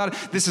feel about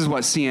it. This is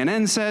what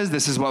CNN says.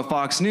 This is what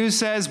Fox News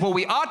says. What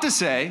we ought to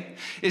say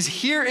is,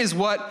 here is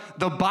what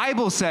the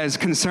Bible says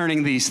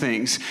concerning these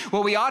things.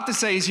 What we ought to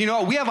say is, we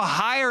have a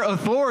higher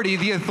authority.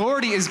 The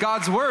authority is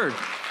God's word.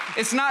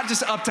 It's not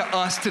just up to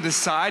us to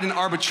decide and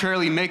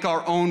arbitrarily make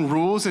our own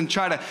rules and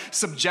try to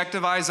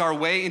subjectivize our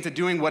way into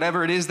doing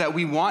whatever it is that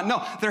we want.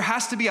 No, there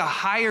has to be a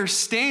higher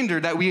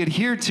standard that we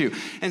adhere to.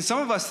 And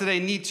some of us today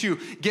need to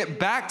get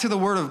back to the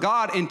Word of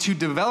God and to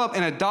develop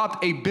and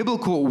adopt a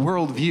biblical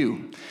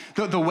worldview.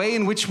 The way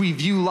in which we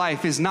view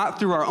life is not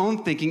through our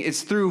own thinking,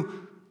 it's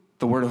through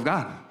the Word of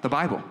God, the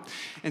Bible.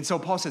 And so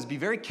Paul says, be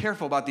very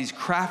careful about these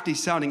crafty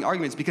sounding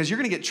arguments because you're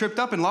going to get tripped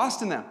up and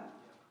lost in them.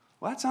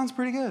 Well, that sounds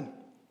pretty good.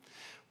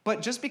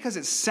 But just because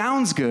it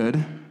sounds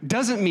good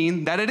doesn't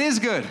mean that it is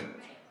good.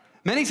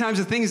 Many times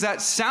the things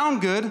that sound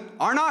good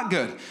are not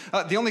good.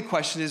 The only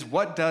question is,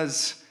 what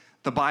does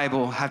the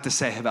Bible have to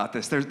say about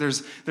this?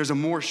 There's a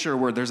more sure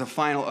word. There's a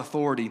final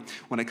authority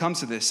when it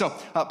comes to this. So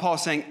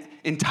Paul's saying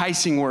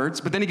enticing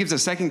words, but then he gives a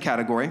second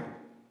category.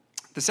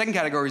 The second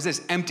category is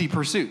this: empty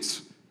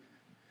pursuits.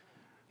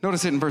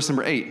 Notice it in verse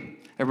number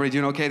 8. Everybody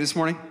doing okay this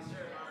morning?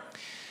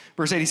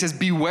 Verse 8, he says,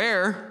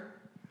 beware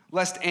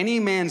lest any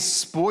man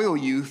spoil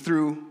you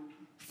through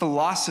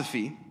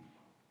philosophy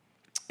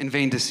and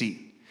vain deceit.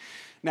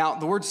 Now,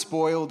 the word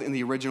spoiled in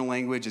the original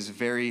language is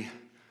very,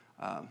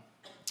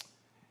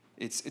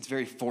 it's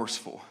very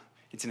forceful.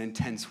 It's an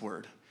intense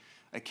word.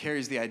 It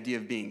carries the idea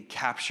of being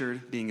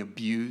captured, being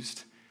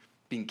abused,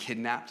 being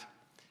kidnapped.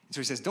 And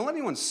so he says, don't let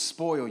anyone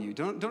spoil you.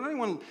 Don't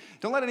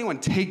let anyone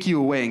take you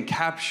away and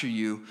capture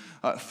you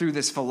through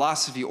this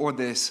philosophy or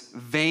this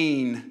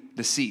vain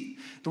deceit.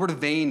 The word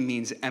vain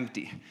means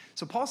empty.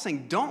 So Paul's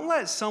saying, don't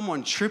let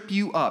someone trip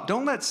you up.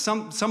 Don't let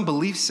some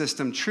belief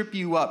system trip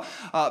you up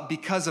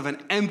because of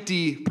an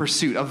empty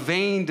pursuit, a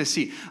vain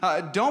deceit.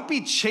 Don't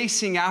be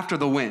chasing after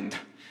the wind.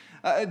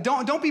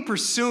 Don't be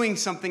pursuing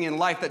something in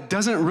life that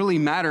doesn't really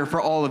matter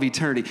for all of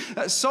eternity.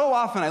 So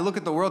often I look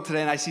at the world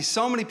today and I see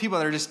so many people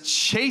that are just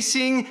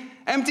chasing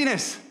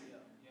emptiness.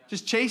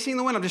 Just chasing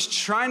the wind. I'm just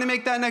trying to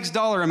make that next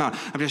dollar amount.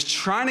 I'm just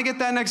trying to get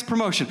that next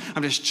promotion.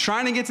 I'm just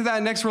trying to get to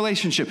that next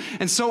relationship.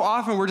 And so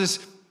often we're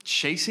just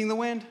chasing the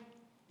wind.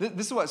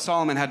 This is what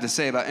Solomon had to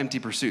say about empty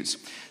pursuits.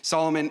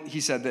 Solomon,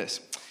 he said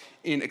this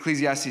in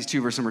Ecclesiastes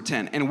 2, verse number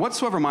 10. And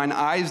whatsoever mine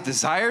eyes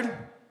desired,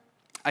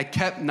 I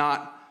kept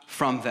not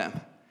from them.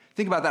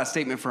 Think about that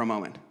statement for a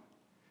moment.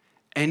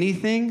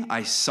 Anything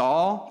I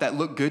saw that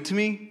looked good to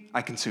me,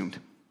 I consumed.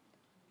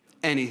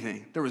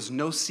 Anything. There was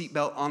no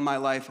seatbelt on my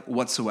life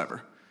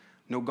whatsoever.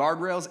 No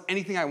guardrails,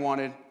 anything I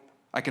wanted,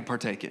 I could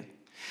partake in.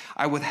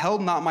 I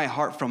withheld not my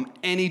heart from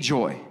any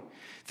joy.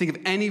 Think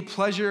of any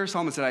pleasure,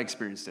 Solomon said, I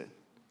experienced it.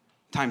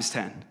 Times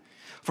 10.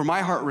 For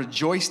my heart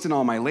rejoiced in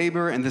all my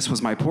labor, and this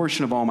was my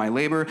portion of all my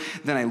labor.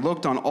 Then I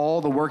looked on all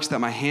the works that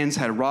my hands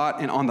had wrought,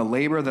 and on the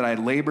labor that I had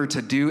labored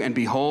to do, and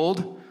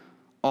behold,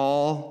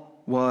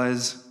 all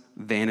was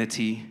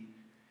vanity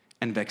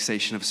and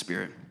vexation of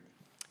spirit.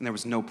 and there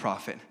was no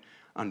profit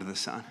under the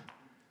sun.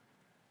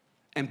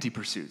 Empty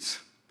pursuits.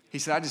 He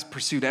said, I just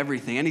pursued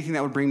everything, anything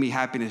that would bring me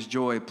happiness,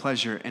 joy,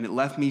 pleasure, and it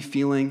left me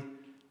feeling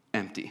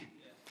empty.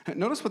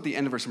 Notice what the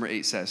end of verse number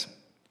 8 says.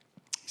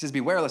 He says,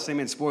 beware lest any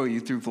man spoil you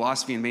through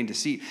philosophy and vain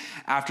deceit,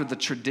 after the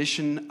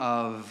tradition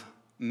of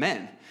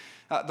men.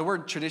 The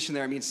word tradition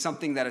there means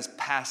something that is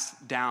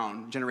passed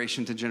down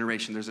generation to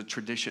generation. There's a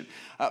tradition.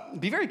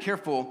 Be very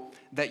careful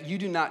that you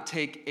do not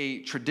take a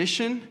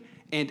tradition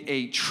and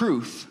a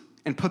truth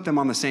and put them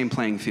on the same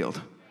playing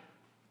field.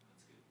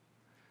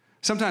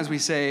 Sometimes we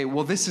say,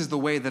 well, this is the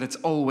way that it's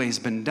always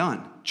been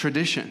done.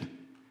 Tradition.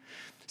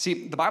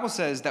 See, the Bible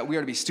says that we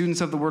are to be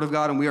students of the Word of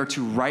God and we are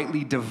to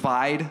rightly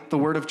divide the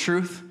word of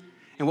truth.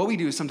 And what we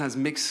do is sometimes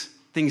mix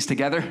things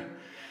together.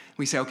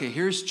 We say, okay,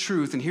 here's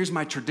truth and here's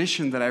my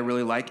tradition that I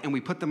really like, and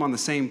we put them on the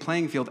same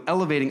playing field,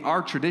 elevating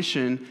our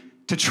tradition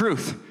to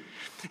truth.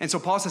 And so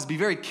Paul says, be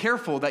very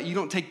careful that you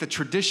don't take the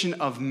tradition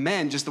of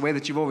men, just the way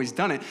that you've always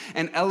done it,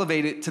 and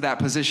elevate it to that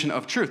position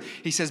of truth.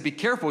 He says, be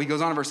careful. He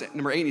goes on in verse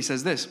number 8 and he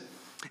says this,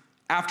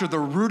 after the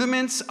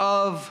rudiments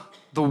of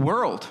the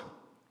world,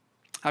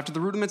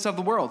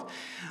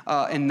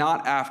 and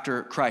not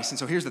after Christ. And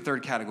so here's the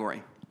third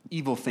category,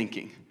 evil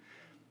thinking.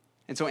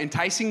 And so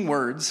enticing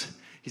words,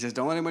 he says,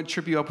 don't let anyone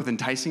trip you up with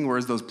enticing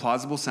words, those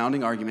plausible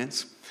sounding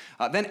arguments.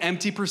 Then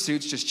empty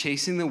pursuits, just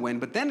chasing the wind.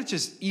 But then it's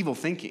just evil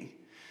thinking.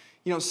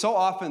 You know, so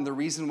often the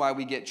reason why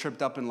we get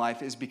tripped up in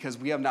life is because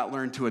we have not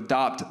learned to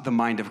adopt the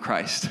mind of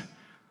Christ.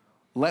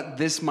 Let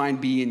this mind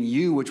be in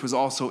you, which was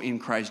also in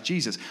Christ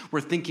Jesus. We're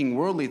thinking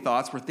worldly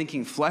thoughts. We're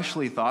thinking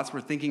fleshly thoughts.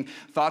 We're thinking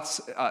thoughts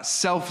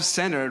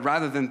self-centered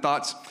rather than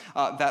thoughts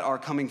that are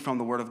coming from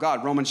the Word of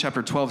God. Romans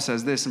chapter 12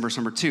 says this in verse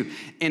number 2,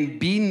 and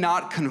be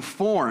not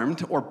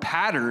conformed or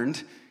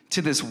patterned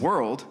to this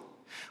world,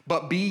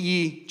 but be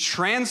ye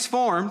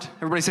transformed.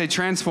 Everybody say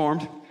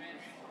transformed.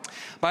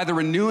 By the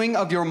renewing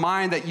of your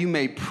mind, that you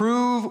may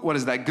prove what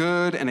is that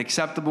good and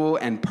acceptable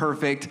and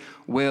perfect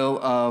will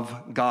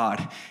of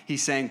God.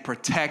 He's saying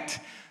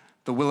protect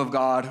the will of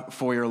God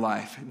for your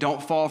life.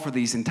 Don't fall for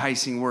these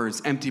enticing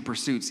words, empty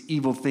pursuits,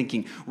 evil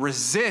thinking.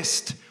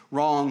 Resist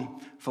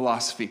wrong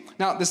philosophy.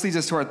 Now, this leads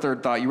us to our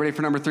third thought. You ready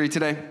for number 3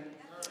 today?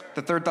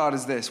 The third thought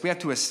is this. We have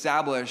to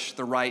establish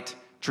the right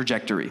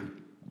trajectory.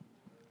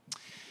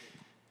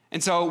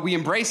 And so we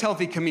embrace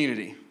healthy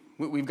community.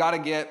 We've got to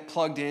get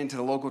plugged into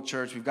the local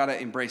church. We've got to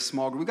embrace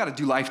small group. We've got to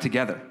do life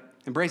together.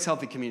 Embrace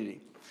healthy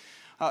community.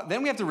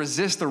 Then we have to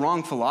resist the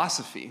wrong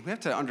philosophy. We have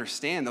to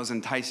understand those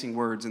enticing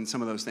words and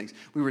some of those things.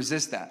 We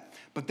resist that.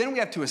 But then we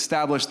have to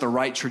establish the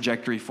right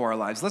trajectory for our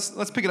lives.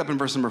 Let's pick it up in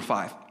verse number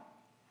 5.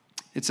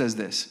 It says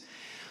this,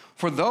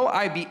 for though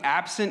I be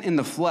absent in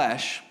the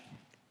flesh,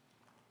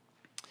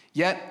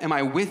 yet am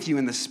I with you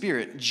in the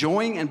spirit,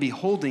 joying and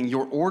beholding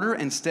your order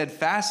and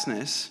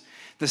steadfastness,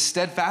 the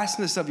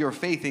steadfastness of your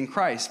faith in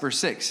Christ. Verse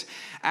 6,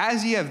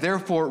 as ye have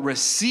therefore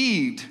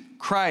received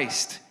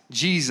Christ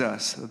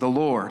Jesus the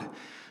Lord,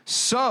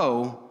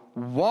 so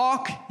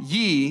walk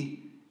ye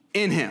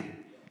in him.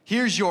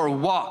 Here's your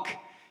walk.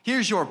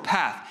 Here's your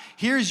path.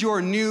 Here's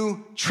your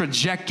new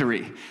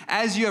trajectory.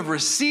 As you have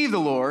received the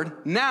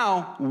Lord,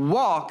 now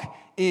walk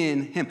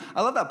in him.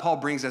 I love that Paul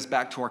brings us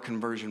back to our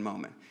conversion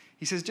moment.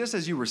 He says, just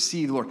as you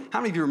received the Lord.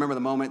 How many of you remember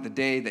the moment, the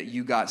day that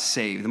you got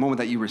saved, the moment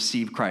that you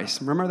received Christ?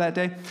 Remember that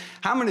day?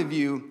 How many of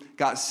you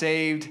got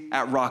saved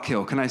at Rock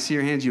Hill? Can I see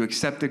your hands? You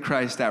accepted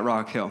Christ at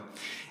Rock Hill.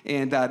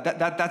 And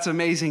that's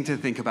amazing to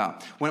think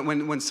about.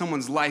 When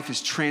someone's life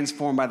is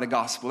transformed by the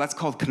gospel, that's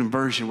called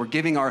conversion. We're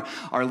giving our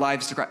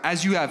lives to Christ.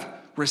 As you have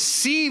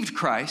received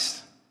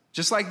Christ,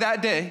 just like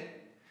that day,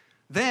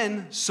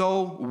 then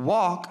so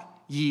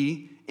walk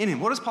ye in him.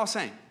 What is Paul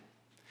saying?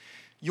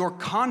 Your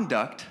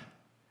conduct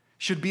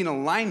should be in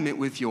alignment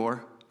with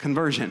your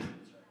conversion.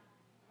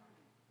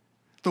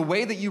 The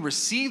way that you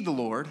receive the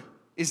Lord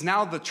is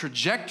now the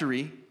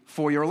trajectory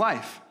for your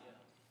life.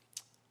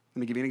 Let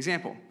me give you an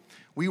example.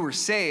 We were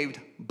saved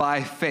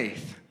by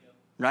faith,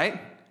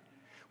 right?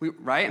 We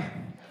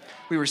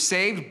were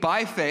saved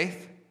by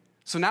faith,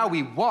 so now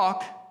we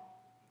walk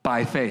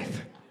by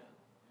faith.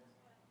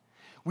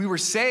 We were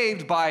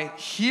saved by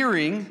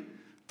hearing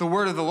the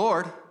word of the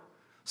Lord,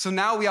 so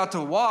now we ought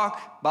to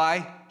walk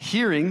by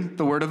hearing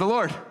the word of the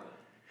Lord.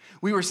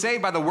 We were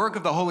saved by the work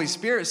of the Holy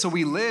Spirit, so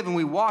we live and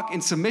we walk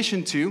in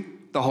submission to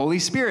the Holy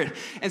Spirit.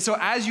 And so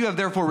as you have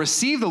therefore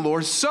received the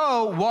Lord,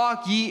 so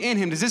walk ye in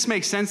him. Does this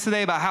make sense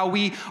today about how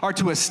we are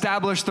to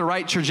establish the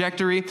right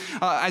trajectory?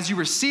 As you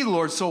receive the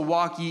Lord, so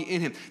walk ye in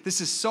him.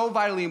 This is so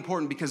vitally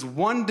important because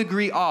 1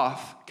 degree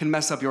off can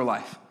mess up your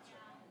life.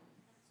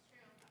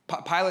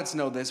 Pilots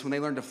know this. When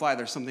they learn to fly,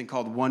 there's something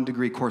called 1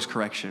 degree course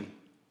correction.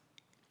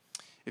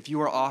 If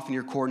you are off in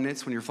your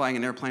coordinates when you're flying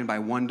an airplane by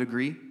 1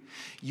 degree,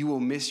 you will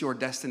miss your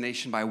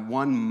destination by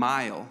 1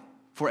 mile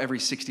for every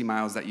 60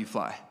 miles that you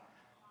fly.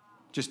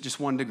 Just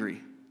 1 degree.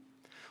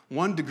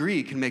 1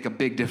 degree can make a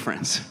big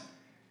difference.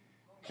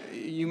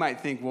 You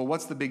might think, well,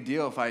 what's the big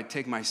deal if I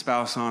take my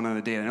spouse on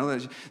a date? I know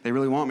that they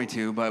really want me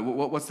to, but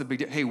what's the big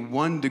deal? Hey,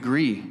 1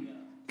 degree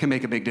can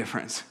make a big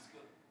difference.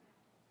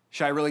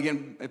 Should I really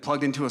get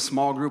plugged into a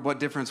small group? What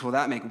difference will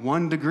that make?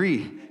 1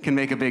 degree can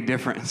make a big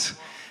difference.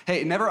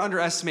 Hey, never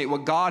underestimate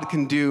what God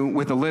can do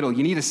with a little.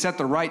 You need to set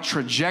the right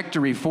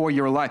trajectory for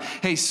your life.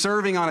 Hey,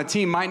 serving on a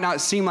team might not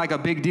seem like a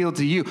big deal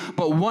to you,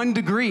 but 1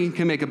 degree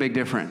can make a big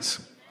difference.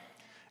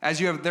 As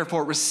you have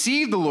therefore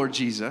received the Lord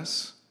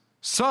Jesus,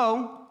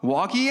 so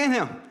walk ye in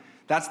him.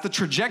 That's the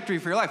trajectory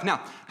for your life.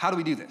 Now, how do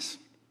we do this?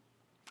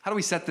 How do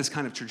we set this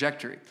kind of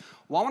trajectory?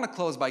 Well, I want to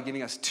close by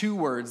giving us 2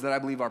 words that I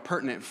believe are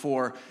pertinent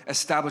for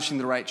establishing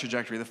the right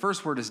trajectory. The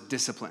first word is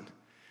discipline.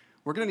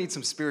 We're going to need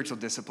some spiritual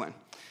discipline.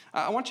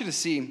 I want you to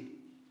see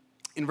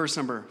in verse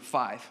number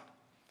 5.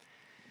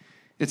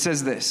 It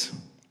says this.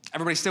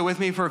 Everybody still with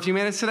me for a few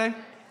minutes today?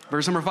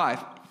 Verse number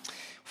 5.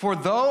 For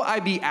though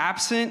I be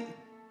absent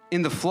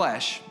in the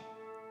flesh,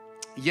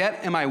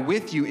 yet am I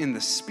with you in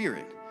the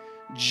spirit,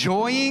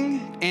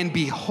 joying and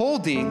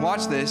beholding,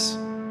 watch this,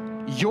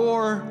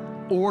 your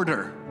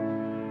order.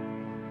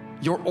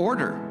 Your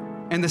order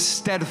and the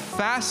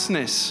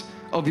steadfastness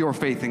of your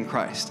faith in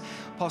Christ.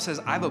 Paul says,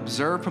 I've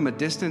observed from a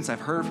distance, I've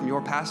heard from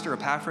your pastor,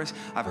 Epaphras,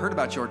 I've heard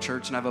about your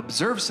church, and I've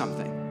observed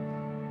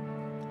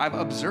something. I've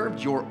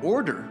observed your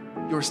order,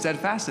 your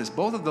steadfastness.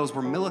 Both of those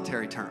were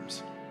military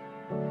terms.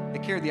 They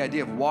carried the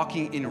idea of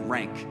walking in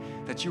rank,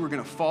 that you were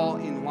going to fall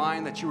in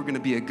line, that you were going to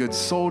be a good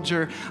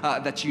soldier,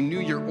 that you knew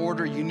your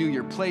order, you knew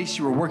your place,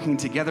 you were working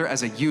together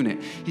as a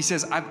unit. He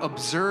says, I've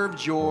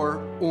observed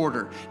your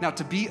order. Now,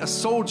 to be a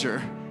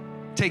soldier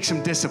takes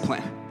some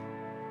discipline.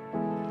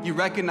 You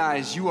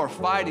recognize you are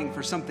fighting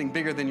for something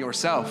bigger than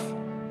yourself.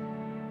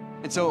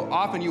 And so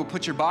often you will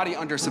put your body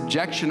under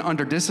subjection,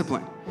 under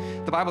discipline.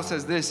 The Bible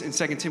says this in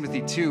 2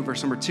 Timothy 2,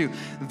 verse number 2.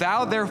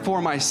 Thou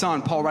therefore, my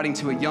son, Paul writing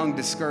to a young,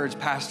 discouraged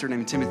pastor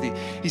named Timothy,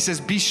 he says,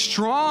 be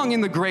strong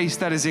in the grace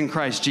that is in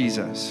Christ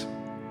Jesus.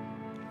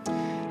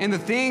 And the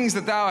things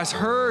that thou hast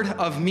heard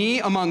of me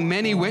among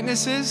many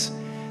witnesses,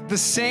 the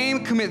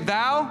same commit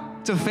thou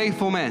to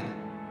faithful men.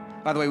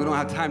 By the way, we don't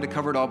have time to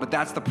cover it all, but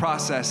that's the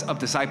process of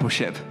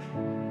discipleship.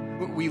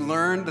 We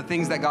learn the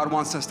things that God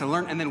wants us to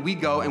learn, and then we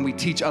go and we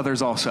teach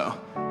others also.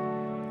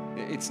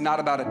 It's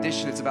not about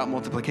addition, it's about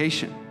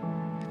multiplication.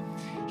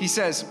 He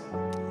says,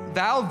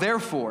 thou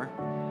therefore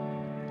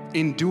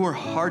endure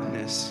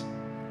hardness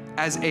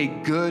as a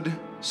good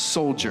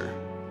soldier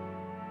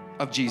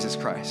of Jesus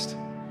Christ.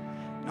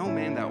 No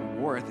man that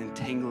warreth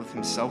entangleth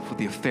himself with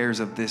the affairs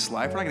of this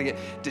life. We're not going to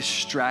get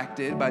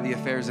distracted by the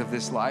affairs of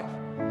this life,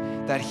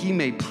 that he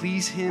may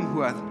please him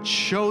who hath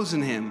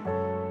chosen him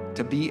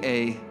to be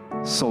a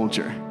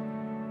soldier.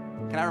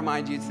 Can I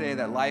remind you today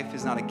that life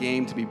is not a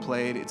game to be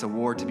played, it's a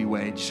war to be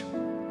waged.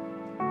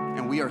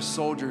 And we are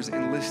soldiers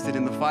enlisted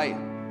in the fight.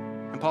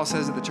 And Paul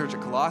says at the church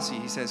at Colossae,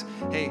 he says,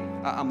 hey,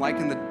 I'm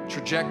liking the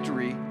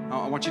trajectory.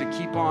 I want you to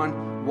keep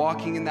on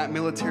walking in that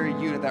military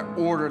unit, that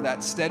order,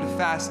 that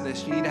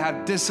steadfastness. You need to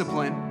have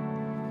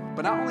discipline,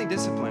 but not only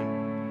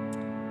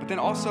discipline, but then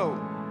also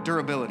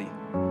durability,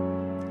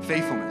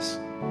 faithfulness.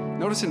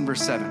 Notice in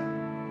verse 7.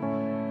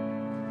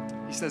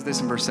 He says this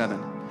in verse 7.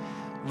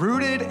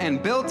 Rooted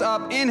and built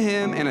up in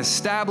him and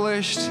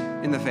established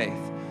in the faith.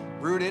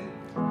 Rooted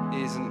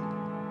is an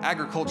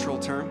agricultural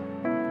term.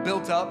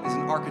 Built up is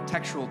an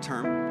architectural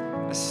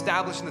term.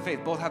 Established in the faith,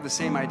 both have the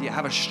same idea.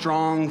 Have a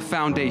strong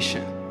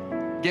foundation.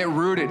 Get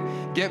rooted,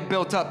 get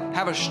built up,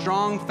 have a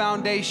strong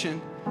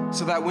foundation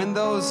so that when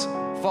those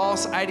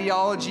false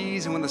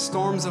ideologies and when the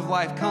storms of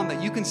life come,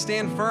 that you can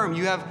stand firm.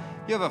 You have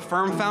a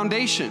firm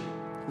foundation,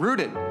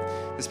 rooted.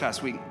 This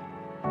past week,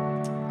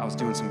 I was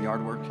doing some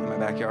yard work in my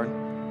backyard.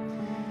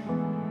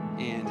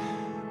 And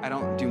I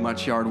don't do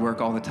much yard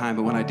work all the time,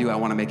 but when I do, I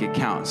want to make it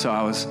count. So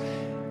I was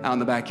out in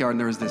the backyard, and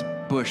there was this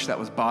bush that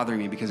was bothering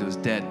me because it was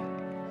dead.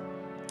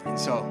 And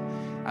so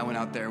I went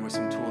out there with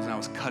some tools, and I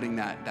was cutting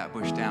that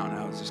bush down, and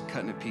I was just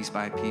cutting it piece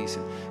by piece.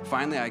 And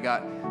finally, I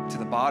got to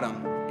the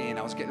bottom, and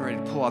I was getting ready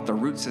to pull out the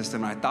root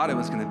system, and I thought it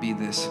was going to be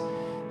this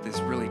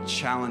really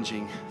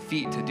challenging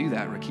feat to do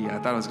that, Rakia. I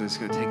thought it was just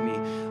going to take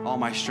me all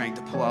my strength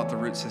to pull out the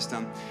root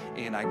system.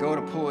 And I go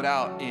to pull it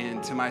out,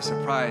 and to my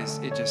surprise,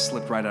 it just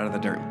slipped right out of the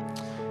dirt.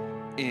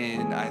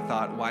 And I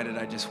thought, why did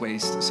I just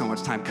waste so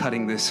much time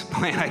cutting this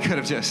plant? I could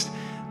have just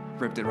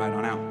ripped it right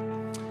on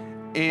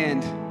out.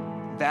 And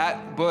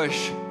that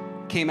bush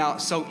came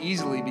out so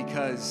easily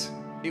because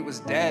it was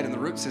dead and the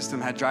root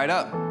system had dried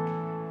up,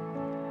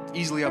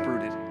 easily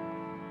uprooted.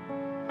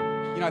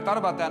 You know, I thought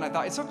about that, and I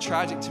thought, it's so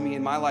tragic to me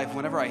in my life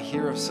whenever I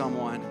hear of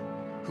someone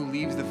who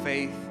leaves the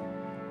faith,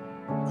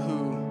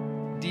 who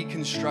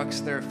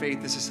deconstructs their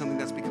faith. This is something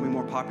that's becoming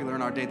more popular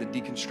in our day, the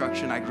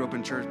deconstruction. I grew up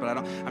in church, but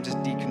I'm just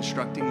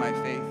deconstructing my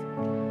faith.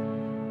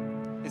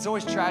 It's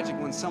always tragic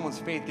when someone's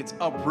faith gets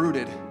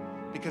uprooted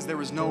because there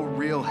was no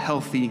real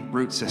healthy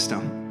root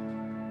system.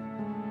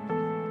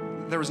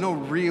 There was no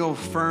real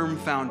firm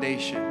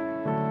foundation.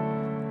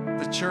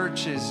 The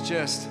church is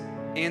just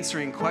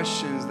answering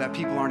questions that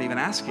people aren't even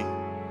asking.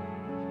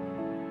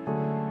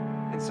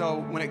 And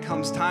so when it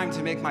comes time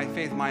to make my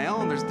faith my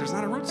own, there's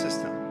not a root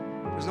system.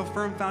 There's no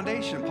firm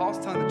foundation. Paul's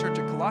telling the church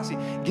at Colossae,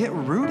 get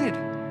rooted.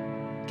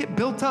 Get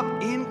built up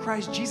in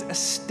Christ Jesus,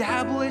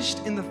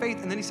 established in the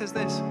faith. And then he says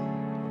this,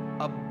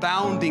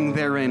 abounding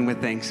therein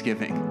with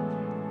thanksgiving.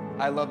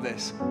 I love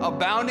this.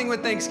 Abounding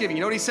with thanksgiving.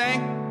 You know what he's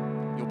saying?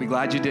 You'll be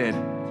glad you did.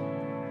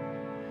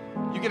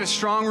 You get a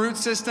strong root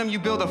system. You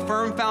build a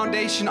firm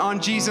foundation on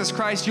Jesus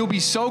Christ. You'll be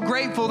so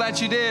grateful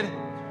that you did.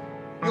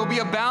 You'll be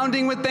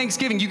abounding with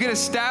thanksgiving. You get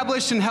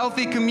established in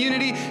healthy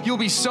community. You'll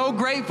be so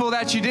grateful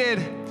that you did.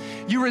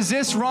 You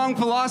resist wrong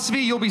philosophy.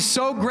 You'll be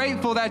so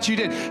grateful that you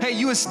did. Hey,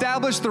 you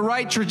established the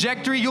right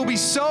trajectory. You'll be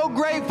so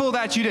grateful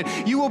that you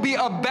did. You will be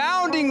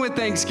abounding with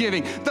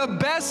thanksgiving. The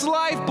best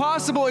life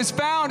possible is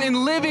found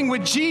in living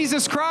with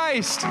Jesus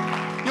Christ.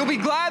 You'll be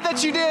glad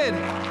that you did.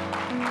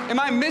 Am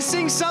I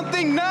missing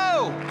something?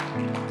 No.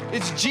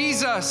 It's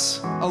Jesus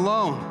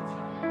alone.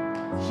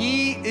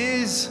 He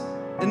is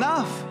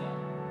enough.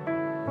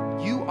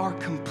 You are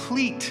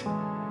complete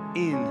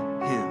in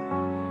him.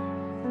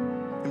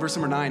 In verse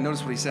number 9,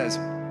 notice what he says.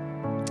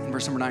 In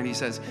verse number 9, he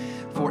says,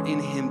 for in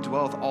him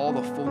dwelleth all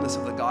the fullness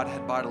of the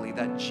Godhead bodily,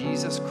 that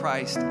Jesus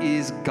Christ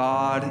is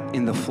God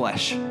in the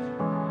flesh.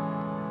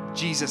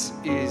 Jesus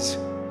is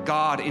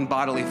God in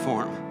bodily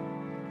form.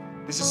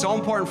 This is so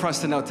important for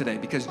us to know today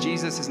because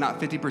Jesus is not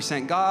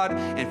 50% God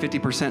and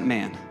 50%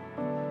 man.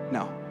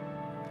 No.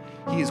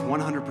 He is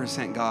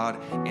 100%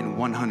 God and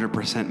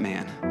 100%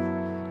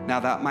 man. Now,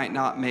 that might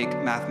not make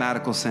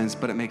mathematical sense,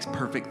 but it makes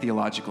perfect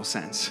theological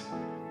sense.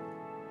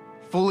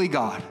 Fully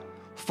God,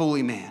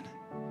 fully man.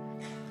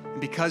 And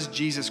because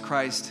Jesus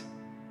Christ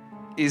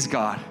is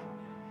God,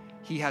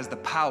 he has the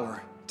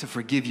power to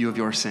forgive you of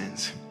your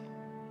sins.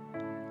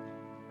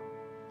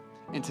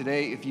 And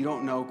today, if you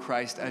don't know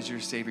Christ as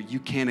your Savior, you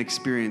can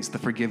experience the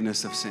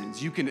forgiveness of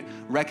sins. You can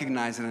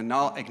recognize and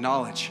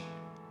acknowledge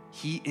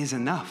he is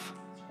enough.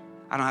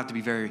 I don't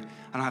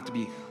have to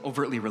be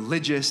overtly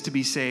religious to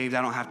be saved.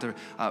 I don't have to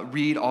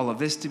read all of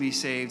this to be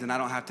saved. And I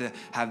don't have to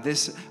have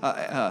this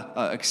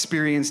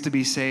experience to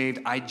be saved.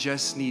 I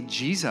just need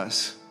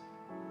Jesus.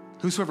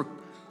 Whosoever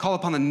call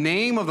upon the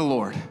name of the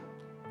Lord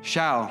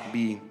shall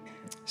be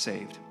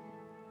saved.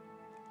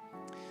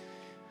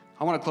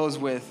 I want to close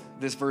with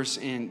this verse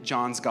in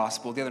John's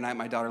gospel. The other night,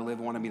 my daughter Liv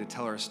wanted me to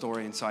tell her a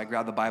story. And so I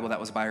grabbed the Bible that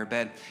was by her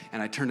bed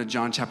and I turned to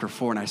John chapter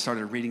 4 and I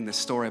started reading this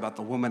story about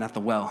the woman at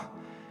the well.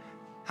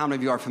 How many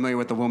of you are familiar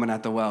with the woman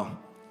at the well?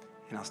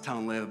 And I was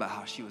telling Liv about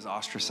how she was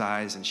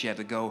ostracized and she had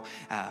to go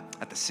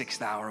at the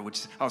 6th hour,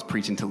 which I was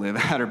preaching to Liv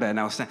at her bed.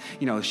 And I was saying,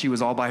 she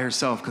was all by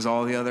herself because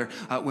all the other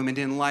women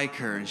didn't like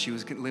her and she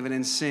was living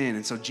in sin.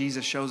 And so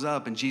Jesus shows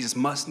up and Jesus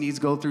must needs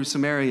go through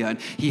Samaria.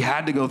 And he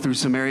had to go through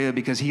Samaria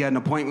because he had an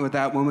appointment with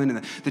that woman.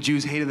 And the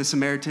Jews hated the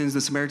Samaritans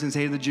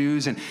hated the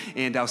Jews.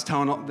 And I was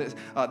telling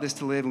this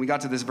to Liv, and we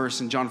got to this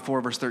verse in John 4,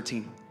 verse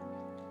 13.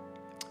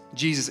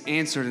 Jesus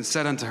answered and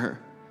said unto her,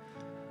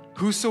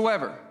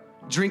 whosoever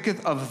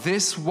drinketh of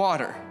this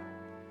water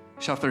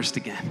shall thirst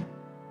again.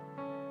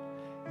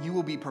 You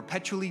will be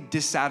perpetually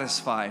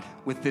dissatisfied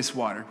with this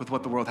water, with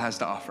what the world has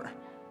to offer.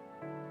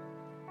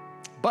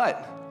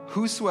 But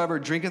whosoever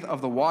drinketh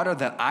of the water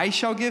that I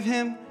shall give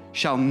him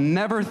shall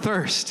never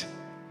thirst.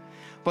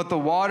 But the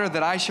water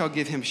that I shall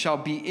give him shall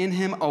be in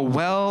him a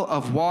well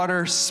of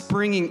water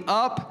springing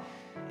up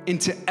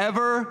into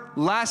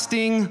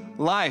everlasting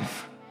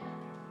life.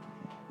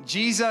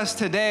 Jesus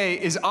today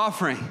is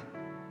offering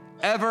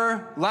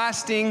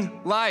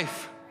everlasting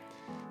life,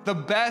 the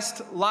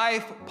best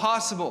life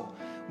possible.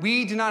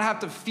 We do not have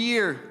to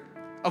fear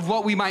of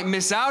what we might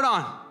miss out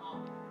on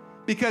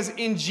because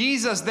in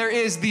Jesus there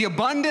is the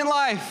abundant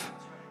life,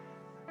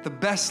 the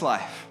best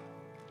life,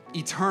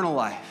 eternal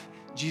life.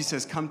 Jesus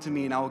says, come to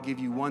me and I will give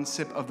you one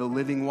sip of the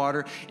living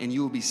water and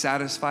you will be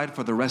satisfied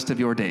for the rest of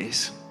your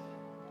days.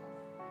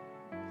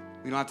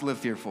 We don't have to live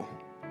fearful.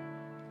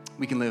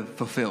 We can live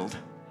fulfilled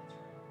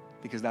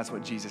because that's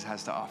what Jesus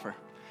has to offer.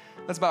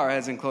 Let's bow our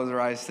heads and close our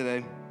eyes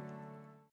today.